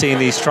to keep seeing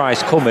these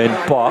tries coming,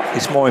 but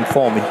it's more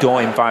important we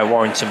don't invite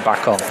Warrington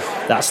back on.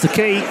 That's the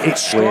key.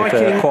 It's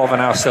striking. With a quarter of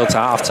an hour still to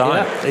half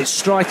time. Yeah, it's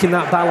striking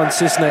that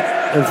balance, isn't it?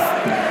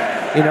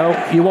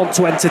 Of, you want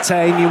to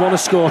entertain, you want to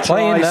score tries.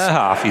 Play in their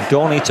half. You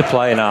don't need to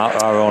play in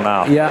our own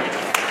half. Yeah,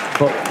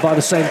 but by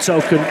the same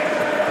token,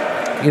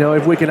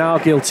 if Wigan are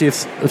guilty of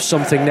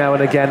something now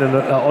and again, and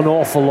an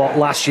awful lot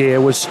last year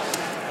was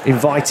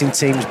inviting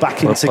teams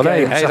back into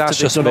games. Hey, that's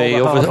just me.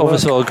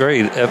 Others will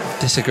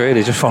disagree.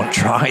 They just want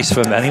tries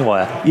from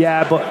anywhere.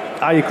 Yeah, but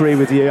I agree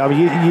with you. I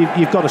mean,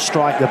 you've got to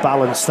strike the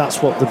balance.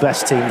 That's what the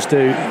best teams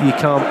do. You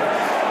can't,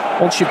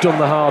 once you've done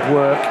the hard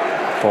work,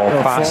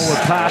 forward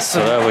pass. So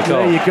there we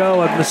go. There you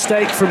go. A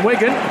mistake from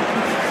Wigan.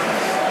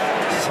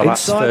 So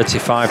that's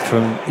 35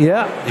 from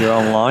your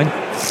own line.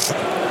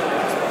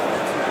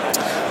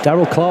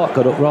 Darryl Clark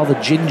got up rather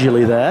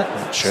gingerly there.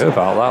 Not sure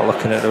about that,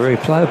 looking at the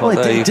replay, but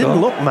it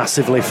didn't look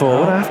massively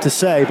forward, I have to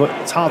say, but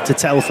it's hard to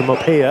tell from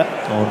up here.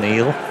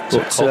 O'Neill,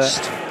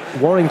 but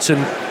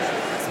Warrington,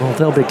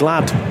 they'll be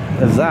glad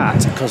of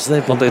that, because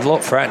they've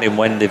looked threatening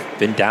when they've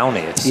been down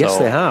here. So yes,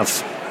 they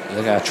have.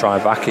 They're going to try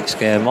back. It's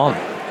game on.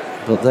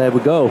 But there we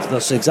go.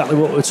 That's exactly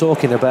what we're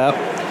talking about.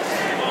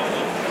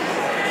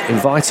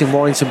 Inviting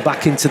Warrington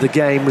back into the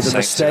game with a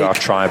mistake. Got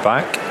to try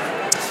back.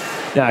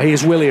 Now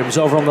here's Williams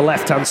over on the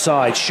left-hand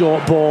side.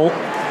 Short ball.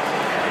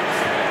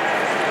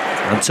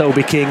 And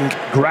Toby King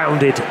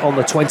grounded on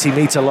the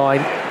 20-metre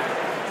line.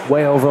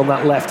 Way over on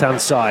that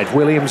left-hand side.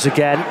 Williams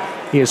again.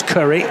 Here's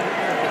Curry.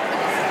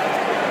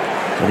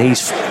 And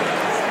he's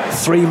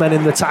 3 men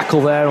in the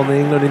tackle there on the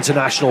England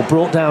international.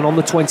 Brought down on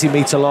the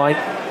 20-metre line.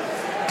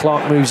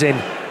 Clark moves in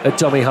at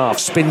dummy half.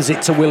 Spins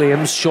it to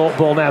Williams. Short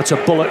ball now to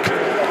Bullock.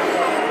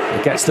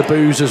 He gets the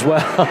boos as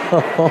well.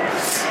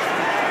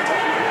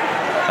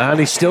 And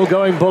he's still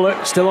going,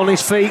 Bullock, still on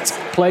his feet.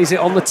 Plays it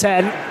on the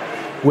 10.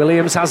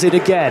 Williams has it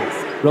again.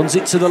 Runs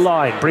it to the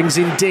line. Brings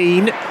in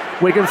Dean.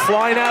 Wigan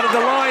flying out of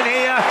the line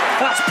here.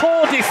 That's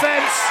poor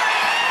defence.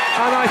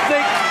 And I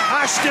think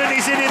Ashton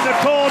is in the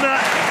corner.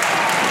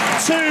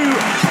 2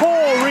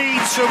 poor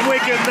reads from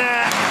Wigan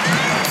there.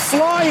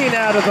 Flying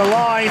out of the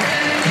line.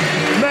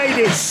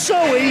 Made it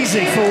so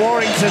easy for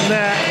Warrington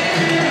there.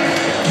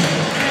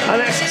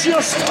 And that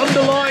just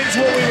underlines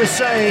what we were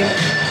saying.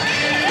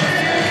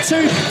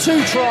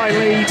 Two try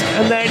lead,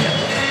 and then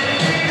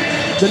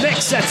the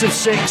next set of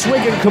 6,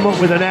 Wigan come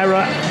up with an error,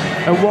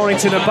 and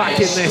Warrington are back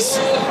in this.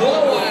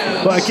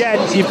 But again,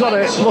 you've got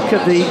to look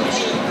at the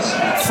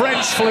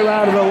French flew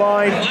out of the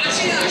line.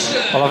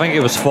 Well, I think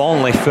it was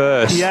Thornley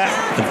first. Yeah.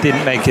 It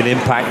didn't make an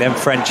impact. Then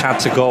French had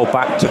to go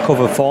back to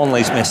cover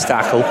Thornley's missed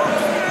tackle.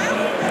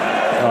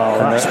 Oh,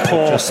 that's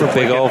poor. Just a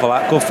big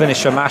overlap. Good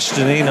finish from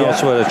Ashton. He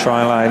knows where the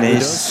try line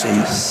is.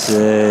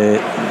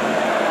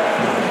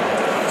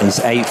 His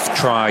 8th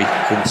try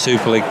in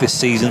Super League this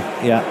season.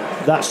 Yeah,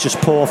 that's just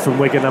poor from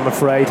Wigan, I'm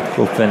afraid.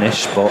 Good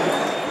finish, but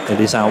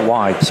it is out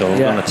wide, so we're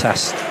going to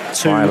test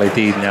Riley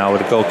Dean now with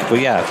a goalkeeper.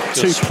 But yeah,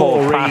 just 2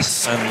 poor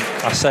pass, and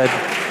I said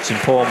it's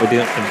important we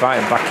didn't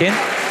invite him back in,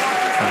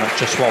 and that's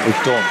just what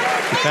we've done.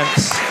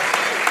 Defence,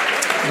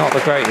 not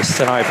the greatest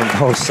tonight from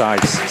both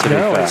sides.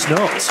 No, it's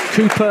not.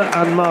 Cooper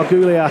and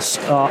Margulias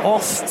are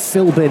off.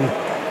 Philbin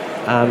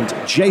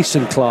and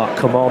Jason Clark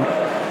come on.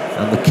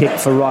 And the kick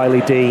for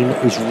Riley Dean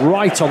is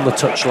right on the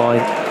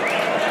touchline,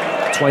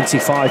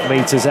 25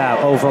 metres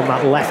out, over on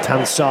that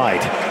left-hand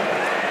side.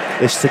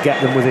 This to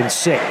get them within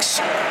 6.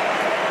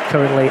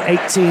 Currently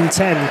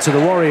 18-10 to the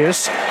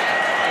Warriors.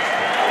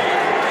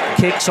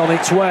 Kick's on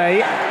its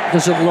way.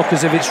 Doesn't look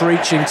as if it's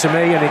reaching to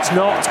me, and it's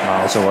not.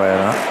 Miles away of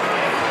that.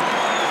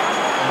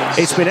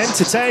 It's been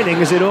entertaining,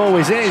 as it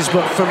always is,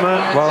 but from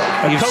a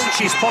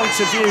coach's point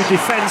of view,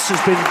 defence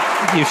has been...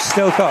 You've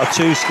still got a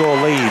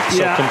 2-score lead,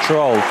 so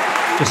control.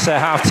 Just say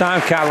half-time,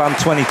 Catalan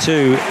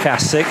 22,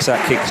 Cass 6.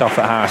 That kicked off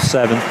at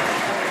half-7.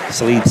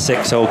 It's lead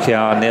 6,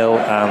 OKR 0,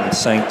 and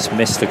Saints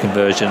missed the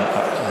conversion,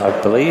 I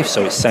believe.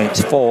 So it's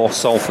Saints 4,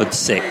 Salford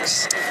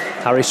 6.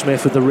 Harry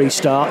Smith with the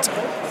restart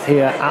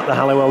here at the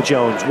Halliwell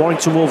Jones.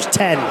 Warrington Wolves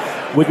 10,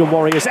 Wigan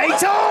Warriors 8.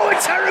 Oh, a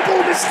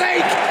terrible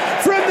mistake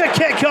from the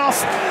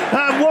kick-off.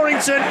 And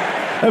Warrington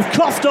have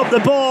coughed up the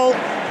ball.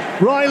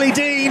 Riley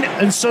Dean,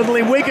 and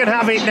suddenly Wigan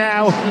have it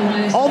now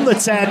on the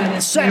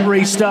 10. Set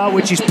restart,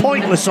 which is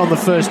pointless on the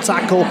first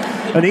tackle.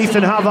 And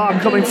Ethan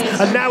Havard coming,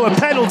 and now a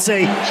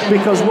penalty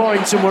because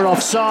Warrington were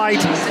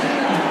offside.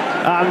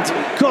 And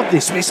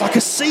goodness me, it's like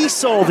a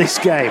seesaw, this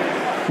game.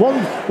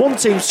 One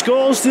team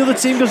scores, the other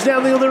team goes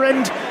down the other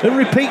end and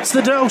repeats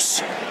the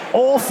dose.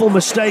 Awful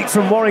mistake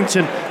from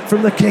Warrington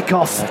from the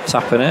kick-off.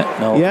 Tapping it.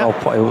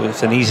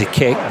 It's an easy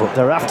kick, but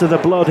they're after the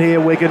blood here,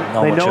 Wigan.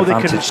 They know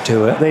advantage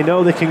to it. They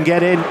know they can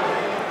get in.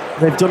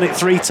 They've done it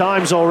 3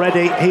 times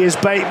already. Here's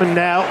Bateman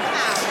now.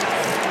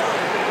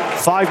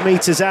 5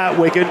 metres out,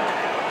 Wigan.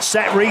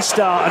 Set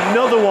restart,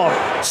 another one.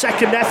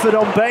 Second effort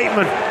on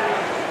Bateman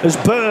as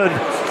Byrne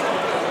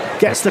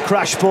gets the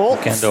crash ball.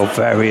 Kendo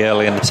very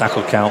early in the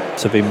tackle count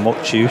to be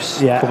much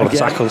use. Yeah, couple of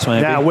tackles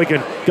maybe. Now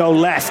Wigan go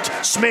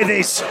left.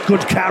 Smithies,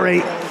 good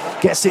carry.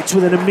 Gets it to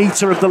within a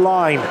metre of the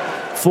line.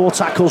 4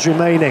 tackles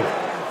remaining.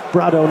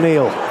 Brad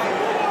O'Neill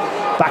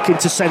back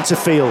into centre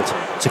field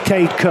to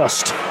Cade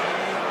Cust.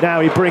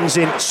 Now he brings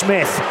in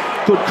Smith.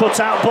 Good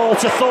cut-out ball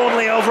to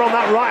Thornley over on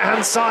that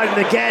right-hand side.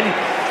 And again,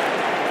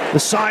 the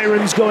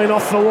sirens going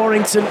off for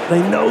Warrington.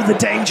 They know the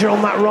danger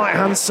on that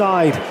right-hand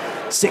side.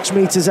 6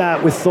 metres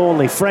out with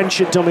Thornley.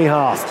 French at dummy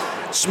half.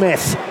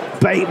 Smith.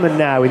 Bateman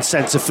now in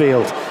centre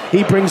field.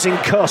 He brings in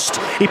Cust.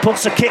 He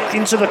puts a kick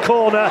into the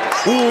corner.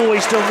 Ooh,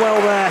 he's done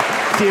well there.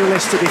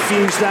 Dewlis to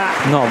defuse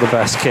that. Not the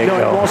best kick, No,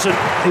 though. it wasn't.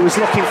 He was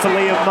looking for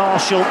Liam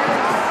Marshall.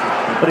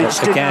 But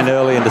it's again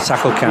early in the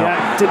tackle count.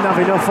 Yeah, didn't have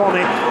enough on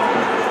it.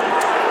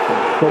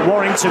 But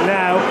Warrington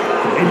now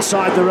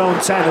inside their own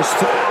 10.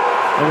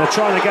 And they're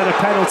trying to get a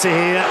penalty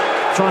here.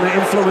 Trying to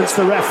influence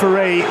the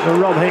referee. But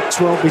Rob Hicks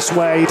won't be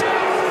swayed.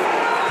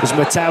 As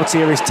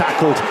Matautia is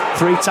tackled.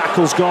 3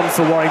 tackles gone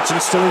for Warrington,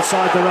 still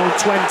inside their own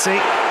 20.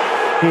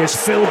 Here's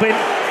Philbin.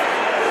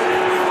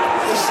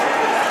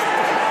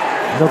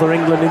 Another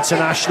England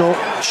international.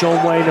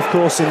 Sean Wayne, of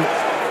course, in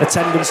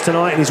attendance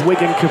tonight in his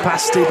Wigan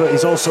capacity, but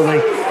he's also the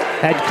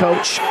head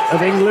coach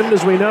of England,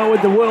 as we know,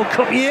 with the World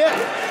Cup year.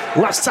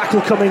 Last tackle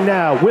coming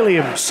now.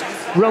 Williams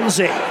runs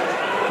it.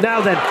 Now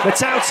then,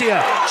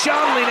 Matautia,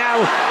 Charnley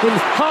now in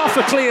half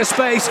a clear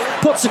space,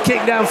 puts a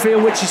kick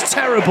downfield, which is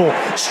terrible.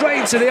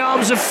 Straight into the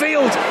arms of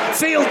Field.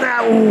 Field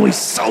now, oh, he's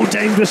so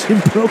dangerous in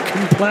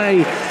broken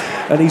play.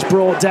 And he's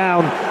brought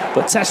down.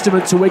 But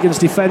testament to Wigan's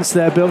defence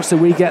there, Bilks, that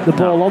we get the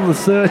ball on the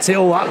 30.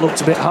 Oh, that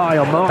looked a bit high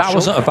on Marshall. That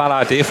wasn't a bad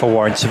idea for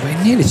Warrington, but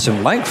he needed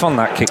some length on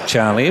that kick,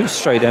 Charlie. It was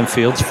straight down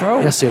Field's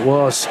throw. Yes, it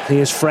was.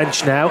 Here's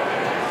French now,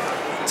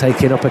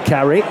 taking up a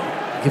carry,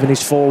 giving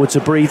his forwards a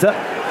breather.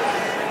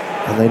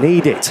 And they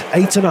need it.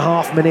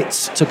 8.5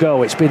 minutes to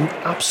go. It's been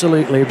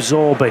absolutely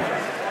absorbing.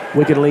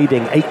 Wigan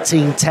leading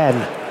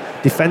 18-10.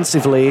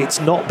 Defensively, it's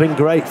not been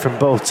great from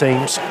both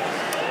teams.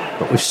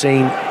 But we've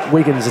seen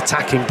Wigan's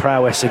attacking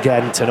prowess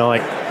again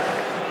tonight.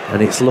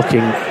 And it's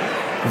looking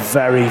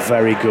very,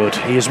 very good.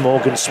 Here's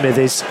Morgan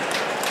Smithies.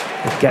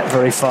 Won't get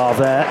very far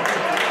there.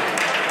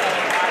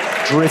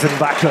 Driven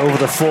back over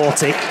the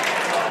 40.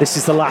 This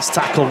is the last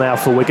tackle now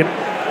for Wigan.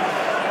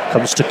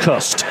 Comes to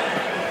Cust.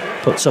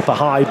 Puts up a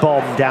high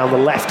bomb down the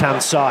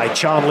left-hand side.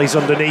 Charnley's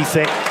underneath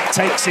it.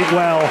 Takes it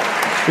well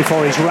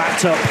before he's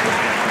wrapped up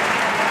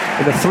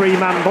in a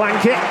 3-man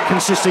blanket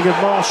consisting of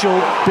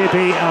Marshall,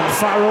 Bibby and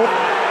Farrell.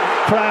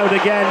 Crowd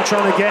again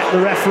trying to get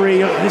the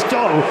referee.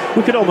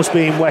 We could almost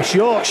be in West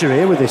Yorkshire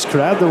here with this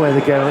crowd, the way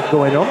they're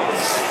going on.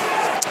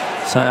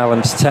 St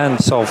Helens 10,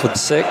 Salford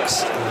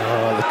 6.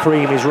 The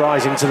cream is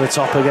rising to the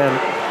top again.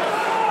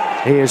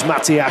 Here's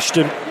Matty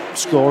Ashton,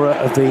 scorer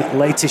of the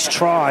latest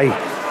try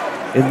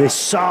in this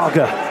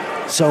saga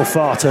so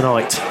far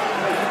tonight.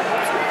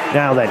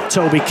 Now then,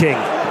 Toby King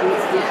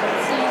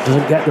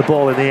doesn't get the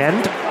ball in the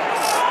end.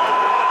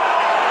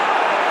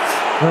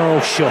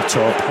 Oh, shut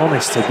up,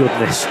 honest to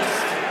goodness.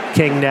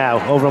 King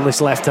now over on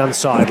this left-hand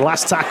side.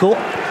 Last tackle,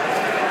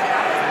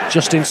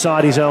 just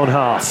inside his own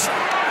half.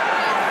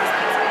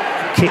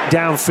 Kick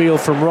downfield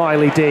from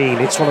Riley Dean.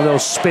 It's one of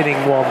those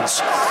spinning ones.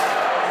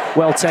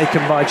 Well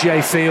taken by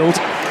Jay Field.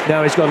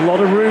 Now he's got a lot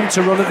of room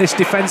to run at this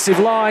defensive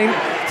line.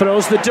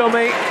 Throws the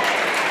dummy.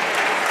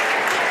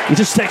 You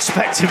just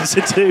expect him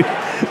to do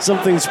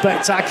something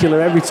spectacular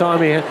every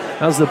time he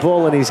has the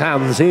ball in his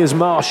hands. Here's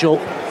Marshall.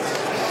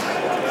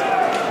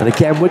 And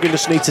again, Wigan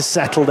just need to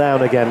settle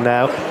down again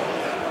now.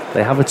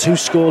 They have a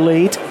 2-score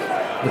lead,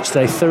 which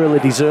they thoroughly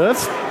deserve.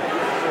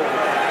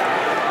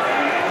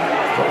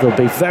 But they'll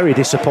be very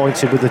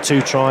disappointed with the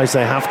 2 tries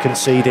they have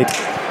conceded.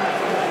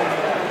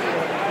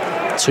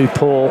 2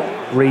 poor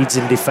reads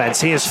in defence.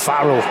 Here's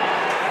Farrell.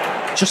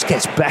 Just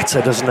gets better,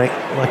 doesn't he?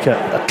 Like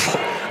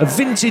a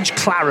vintage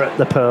claret,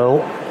 the Pearl.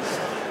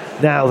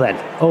 Now then,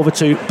 over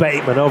to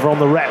Bateman, over on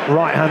the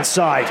right-hand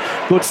side.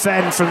 Good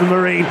fend from the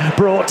Marine,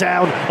 brought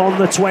down on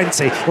the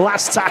 20.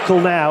 Last tackle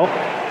now,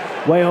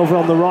 way over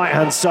on the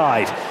right-hand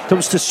side.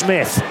 Comes to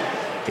Smith.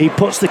 He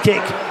puts the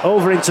kick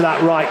over into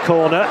that right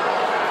corner.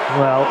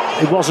 Well,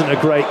 it wasn't a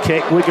great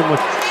kick. Wigan was...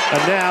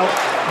 And now,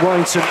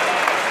 Warrington...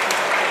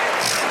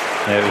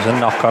 It was a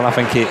knock-on. I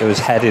think it was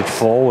headed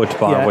forward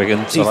by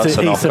Wigan, so that's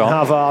a knock-on. Ethan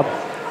Havard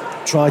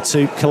tried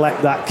to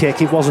collect that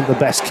kick. It wasn't the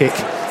best kick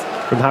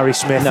from Harry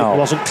Smith. No. It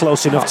wasn't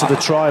close enough to the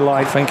try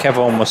line. I think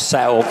everyone was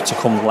set up to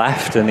come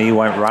left and he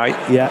went right.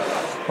 Yeah.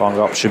 Wrong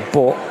option.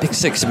 But big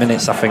 6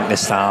 minutes, I think,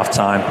 this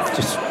half-time.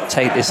 Just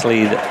take this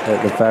lead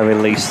at the very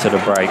least to the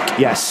break.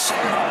 Yes.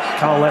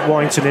 Can't let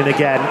Warrington in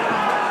again.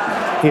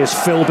 Here's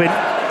Philbin.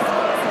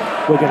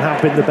 Wigan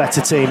have been the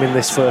better team in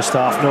this first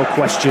half, no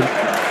question.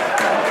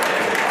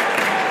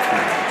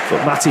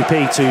 But Matty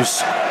Peat,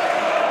 who's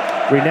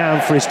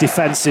renowned for his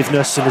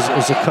defensiveness and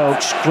as a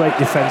coach, great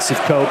defensive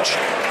coach,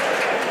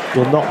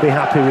 will not be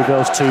happy with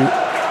those 2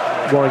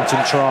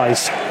 Warrington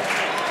tries.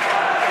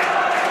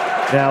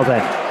 Now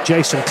then,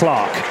 Jason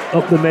Clark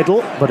up the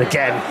middle, but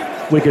again,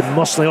 Wigan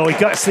muscling. Oh, he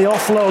gets the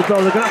offload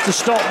though, they're going to have to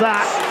stop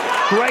that.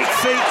 Great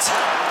feet.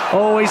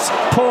 Always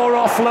poor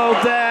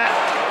offload there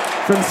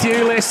from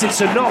Thewlis.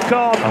 It's a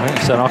knock-on. I think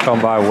it's a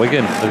knock-on by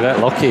Wigan. They get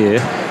lucky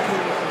here.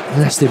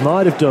 Yes, they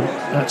might have done,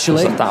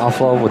 actually. That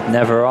offload was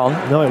never on.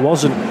 No, it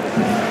wasn't.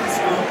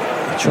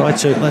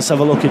 Let's have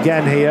a look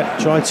again here.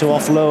 Tried to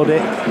offload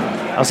it.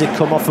 Has it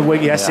come off the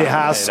wing? Yes, it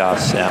has. It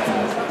has,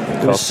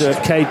 yeah. It was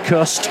Cade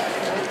Cust.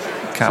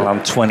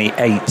 Callum 28,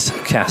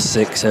 cast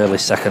 6, early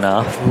second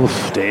half.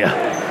 Oof, dear.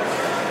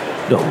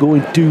 Not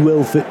going too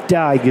well for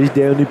Tigers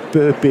down in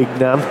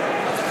Birmingham.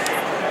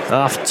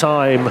 Half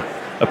time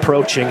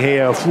approaching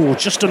here. Ooh,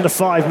 just under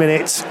 5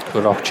 minutes.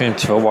 Good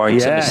opportunity for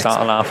Warrington to start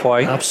on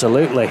halfway.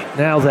 Absolutely.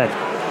 Now then,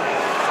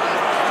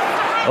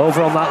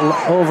 over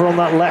on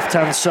that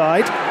left-hand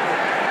side.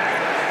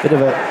 Bit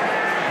of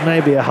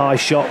maybe a high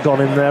shot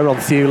gone in there on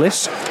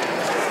Thewlis.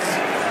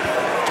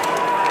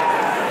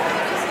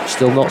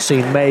 Still not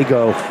seen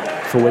Mago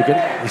for Wigan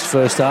this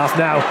first half.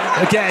 Now,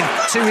 again,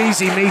 2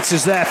 easy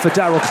meters there for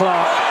Darryl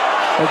Clark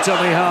at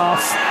dummy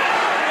half.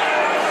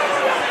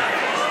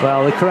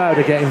 Well, the crowd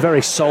are getting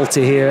very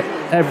salty here.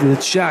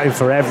 They're shouting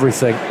for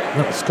everything.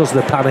 That's because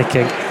they're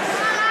panicking.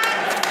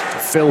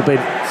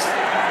 Philbin,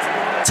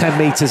 10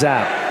 metres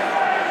out.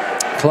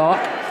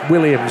 Clark,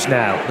 Williams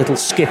now. Little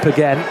skip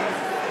again.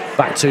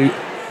 Back to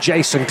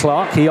Jason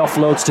Clark. He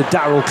offloads to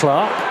Darryl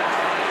Clark.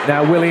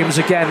 Now Williams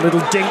again.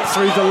 Little dink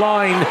through the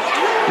line.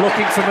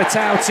 Looking for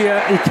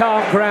Matautia. He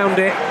can't ground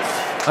it.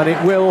 And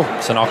it will...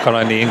 It's a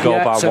knock-on the in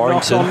goal by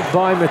Warrington. Knock-on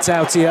by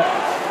Matautia.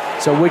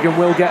 So Wigan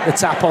will get the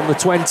tap on the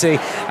 20,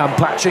 and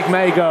Patrick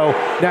Mago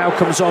now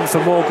comes on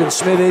for Morgan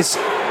Smithies.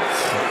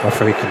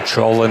 Referee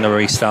controlling the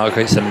restart,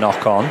 it's a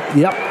knock-on.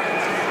 Yep.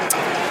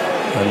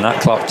 And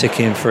that clock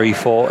ticking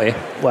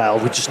 3:40. Well,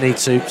 we just need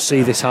to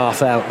see this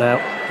half out now.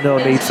 No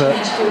need for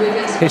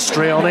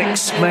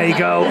histrionics.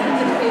 Mago,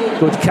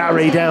 good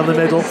carry down the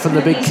middle from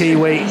the big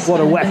Kiwi.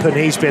 What a weapon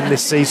he's been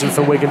this season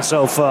for Wigan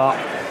so far.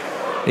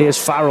 Here's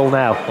Farrell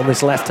now on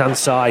this left-hand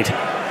side.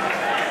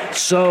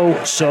 So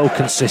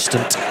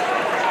consistent.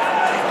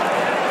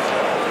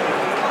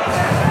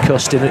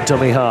 Cust in at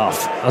dummy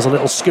half. Has a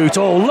little scoot.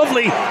 Oh,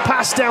 lovely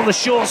pass down the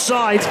short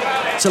side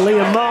to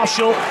Liam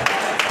Marshall.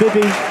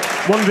 Bibby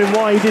wondering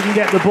why he didn't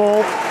get the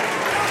ball.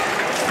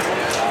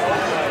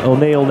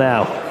 O'Neill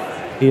now.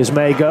 Here's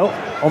Mago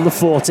on the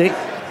 40.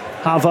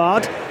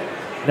 Havard.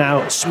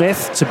 Now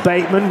Smith to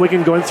Bateman.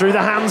 Wigan going through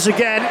the hands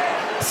again.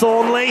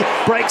 Thornley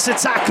breaks a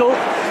tackle.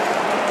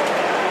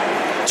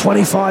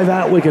 25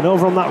 out Wigan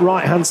over on that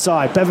right hand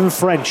side. Bevan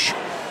French.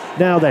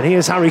 Now then,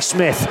 here's Harry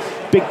Smith.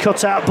 Big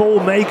cutout ball.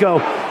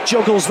 Mago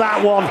juggles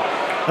that one.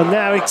 And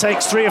now it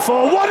takes 3 or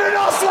 4. What an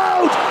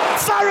offload!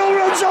 Farrell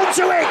runs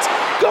onto it.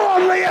 Go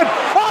on, Liam.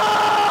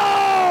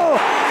 Oh!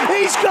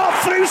 He's got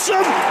through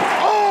some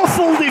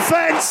awful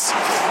defence.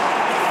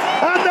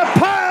 And the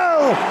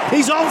Pearl,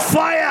 he's on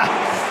fire.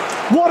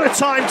 What a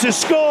time to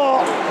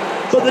score.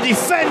 But the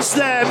defence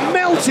there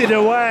melted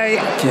away.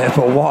 Yeah,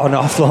 but what an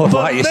offload,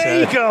 like you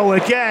said. Mago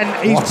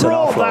again. He's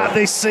brought that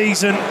this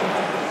season.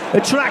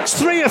 Attracts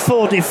 3 or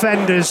 4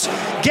 defenders,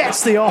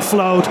 gets the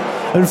offload,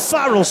 and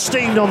Farrell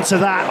steamed onto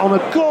that on a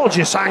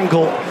gorgeous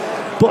angle.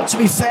 But to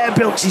be fair,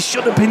 Bilks, he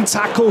should have been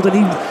tackled, and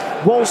he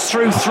waltzed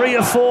through 3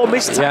 or 4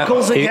 missed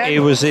tackles again. He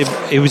was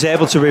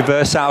able to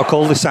reverse out a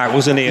cul-de-sac,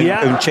 wasn't he?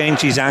 And change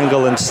his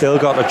angle and still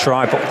got a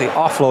try. But the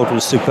offload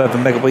was superb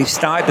and mega. But he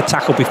started the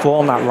tackle before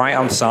on that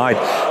right-hand side.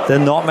 They're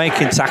not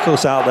making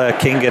tackles out there,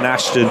 King and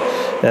Ashton.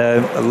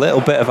 A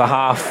little bit of a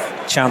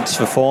half chance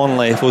for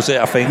Thornley, was it,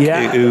 I think,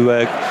 who...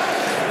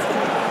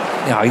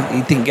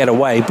 he didn't get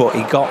away, but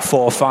he got 4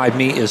 or 5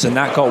 metres, and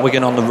that got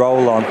Wigan on the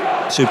roll on.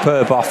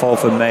 Superb offload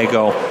from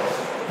Mago.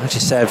 as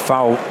you said,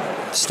 Farrell,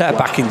 step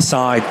back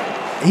inside.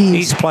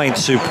 He's playing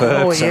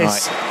superb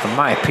tonight. And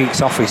Mike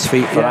peeks off his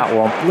feet for that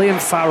one.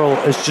 Liam Farrell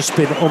has just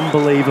been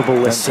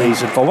unbelievable this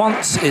season. For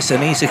once, it's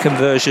an easy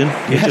conversion.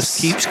 He just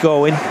keeps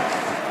going.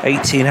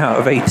 18 out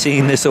of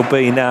 18 this will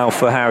be now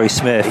for Harry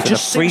Smith. He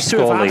just seems to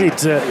have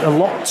added a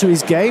lot to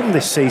his game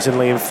this season,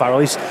 Liam Farrell.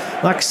 He's,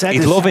 like I said,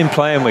 he's loving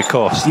playing with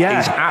Cust. Yeah.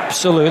 He's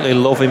absolutely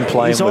loving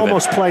playing with him. He's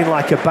almost playing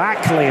like a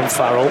back, Liam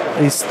Farrell.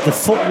 He's the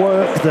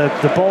footwork,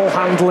 the ball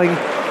handling.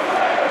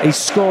 He's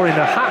scoring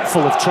a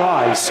hatful of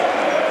tries.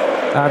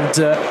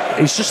 And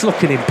he's just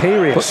looking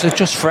imperious. But there's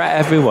just threat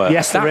everywhere.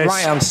 Yes, that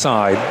right-hand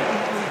side,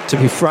 to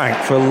be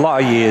frank, for a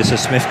lot of years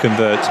as Smith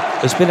converts,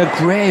 has been a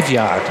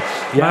graveyard.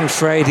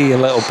 Manfredi a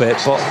little bit,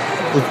 but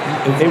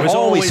it was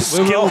always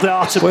skilled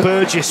out of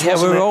Burgess, we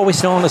were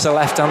always known as a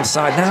left-hand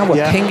side. Now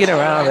we're pinging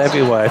around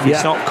everywhere. If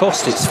it's not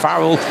Cust, it's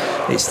Farrell,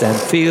 it's then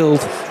Field,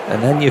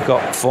 and then you've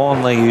got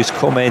Thornley who's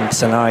come in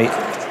tonight.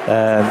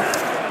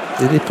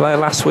 Did he play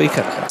last week?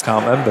 I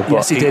can't remember. But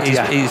yes, he did.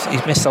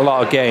 He's missed a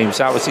lot of games.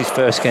 That was his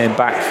first game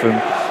back from.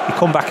 He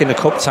come back in the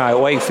cup tie at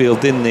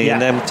Wakefield, didn't he?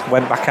 And then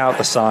went back out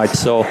the side.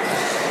 So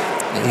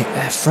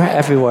threat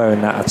everywhere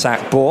in that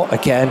attack. But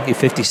again, your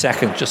 50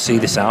 seconds. Just see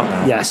this out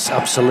now. Yes,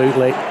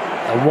 absolutely.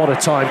 And what a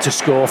time to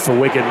score for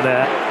Wigan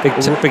there.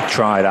 Big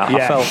try that.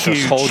 I felt huge.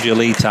 Just hold your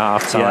lead to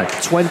half time.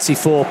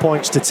 24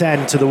 points to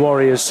 10 to the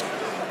Warriors.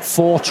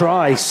 4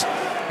 tries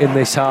in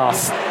this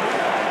half.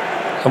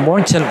 And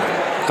Warrington,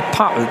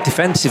 apart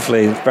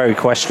defensively, very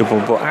questionable,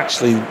 but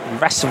actually the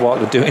rest of what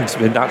they're doing has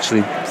been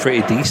actually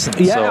pretty decent.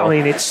 Yeah, so I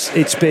mean,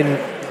 it's been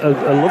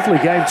a lovely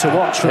game to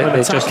watch from an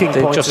attacking point of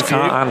view. They just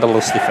can't handle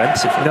us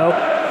defensively. No,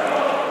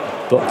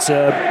 but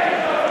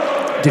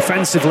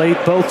defensively,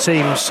 both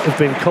teams have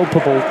been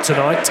culpable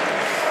tonight.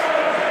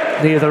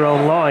 Near their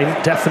own line,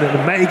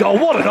 definitely. Mago,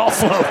 what an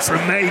offload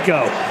from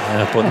Mago!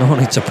 Yeah, but no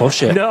need to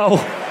push it.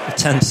 No.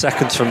 10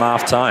 seconds from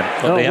half time.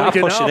 But they are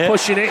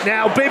pushing it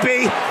now.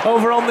 Bibby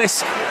over on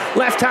this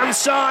left-hand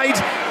side,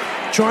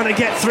 trying to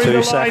get through the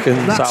line. 2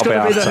 seconds. That's going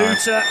to be the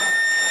hooter.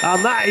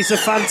 And that is a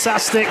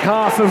fantastic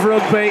half of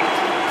rugby.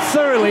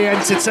 Thoroughly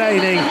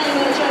entertaining.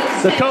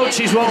 The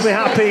coaches won't be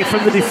happy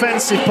from the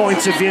defensive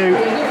point of view,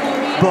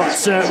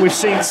 but we've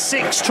seen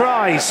 6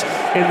 tries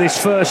in this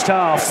first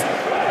half.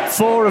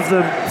 4 of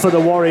them for the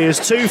Warriors,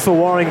 2 for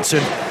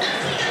Warrington.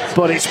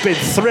 But it's been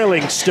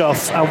thrilling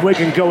stuff, and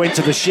Wigan go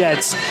into the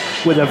sheds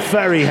with a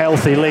very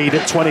healthy lead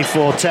at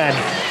 24-10.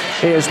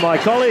 Here's my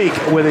colleague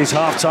with his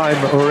half-time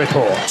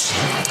report.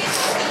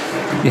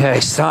 Yeah,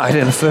 he started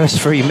in the first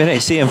 3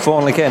 minutes. Ian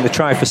Thornley getting the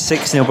try for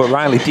 6-0, but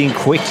Riley Dean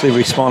quickly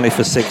responded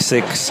for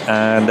 6-6,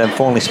 and then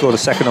Thornley scored a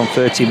second on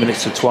 13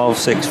 minutes to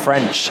 12-6.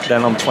 French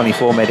then on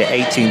 24 made it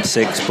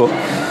 18-6, but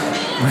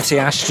Matty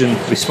Ashton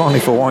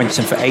responded for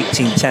Warrington for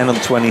 18-10 on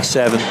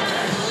 27.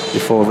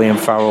 Before Liam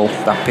Farrell,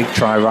 that big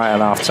try right at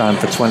half time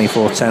for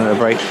 24-10 at the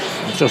break.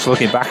 Just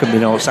looking back at my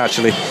notes,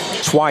 actually,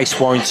 twice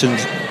Warrington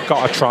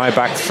got a try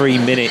back 3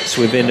 minutes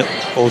within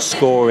us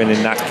scoring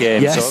in that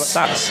game. Yes. So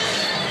that's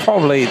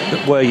probably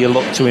where you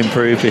look to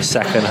improve this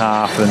second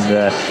half,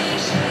 and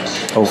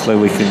hopefully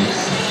we can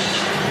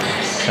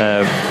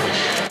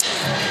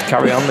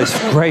carry on this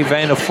great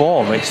vein of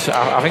form. It's,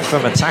 I think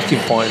from an attacking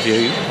point of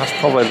view, that's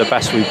probably the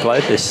best we've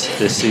played this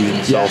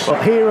season so far.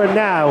 But here and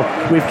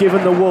now, we've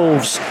given the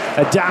Wolves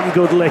a damn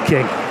good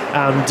licking,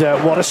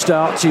 and what a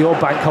start to your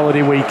bank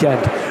holiday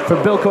weekend.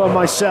 From Bilko and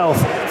myself,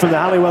 from the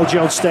Halliwell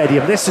Jones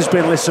Stadium, this has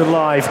been Listen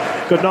Live.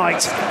 Good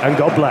night, and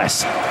God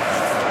bless.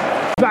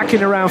 Back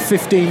in around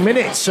 15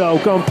 minutes, so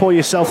go and pour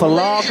yourself a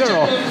lager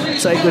or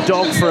take the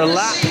dog for a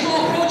lap.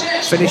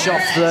 Finish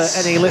off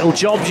any little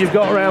jobs you've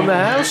got around the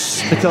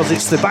house, because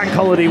it's the bank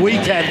holiday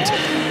weekend,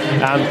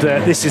 and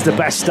this is the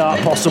best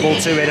start possible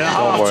to it at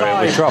half time. Don't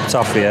worry, we dropped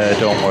off here,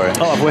 don't worry.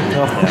 Oh, have we?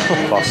 Oh.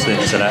 Yeah, lost the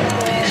internet.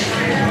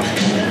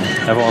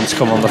 Everyone's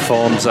come on the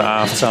phones at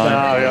half time.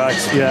 Oh,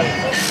 right, yeah.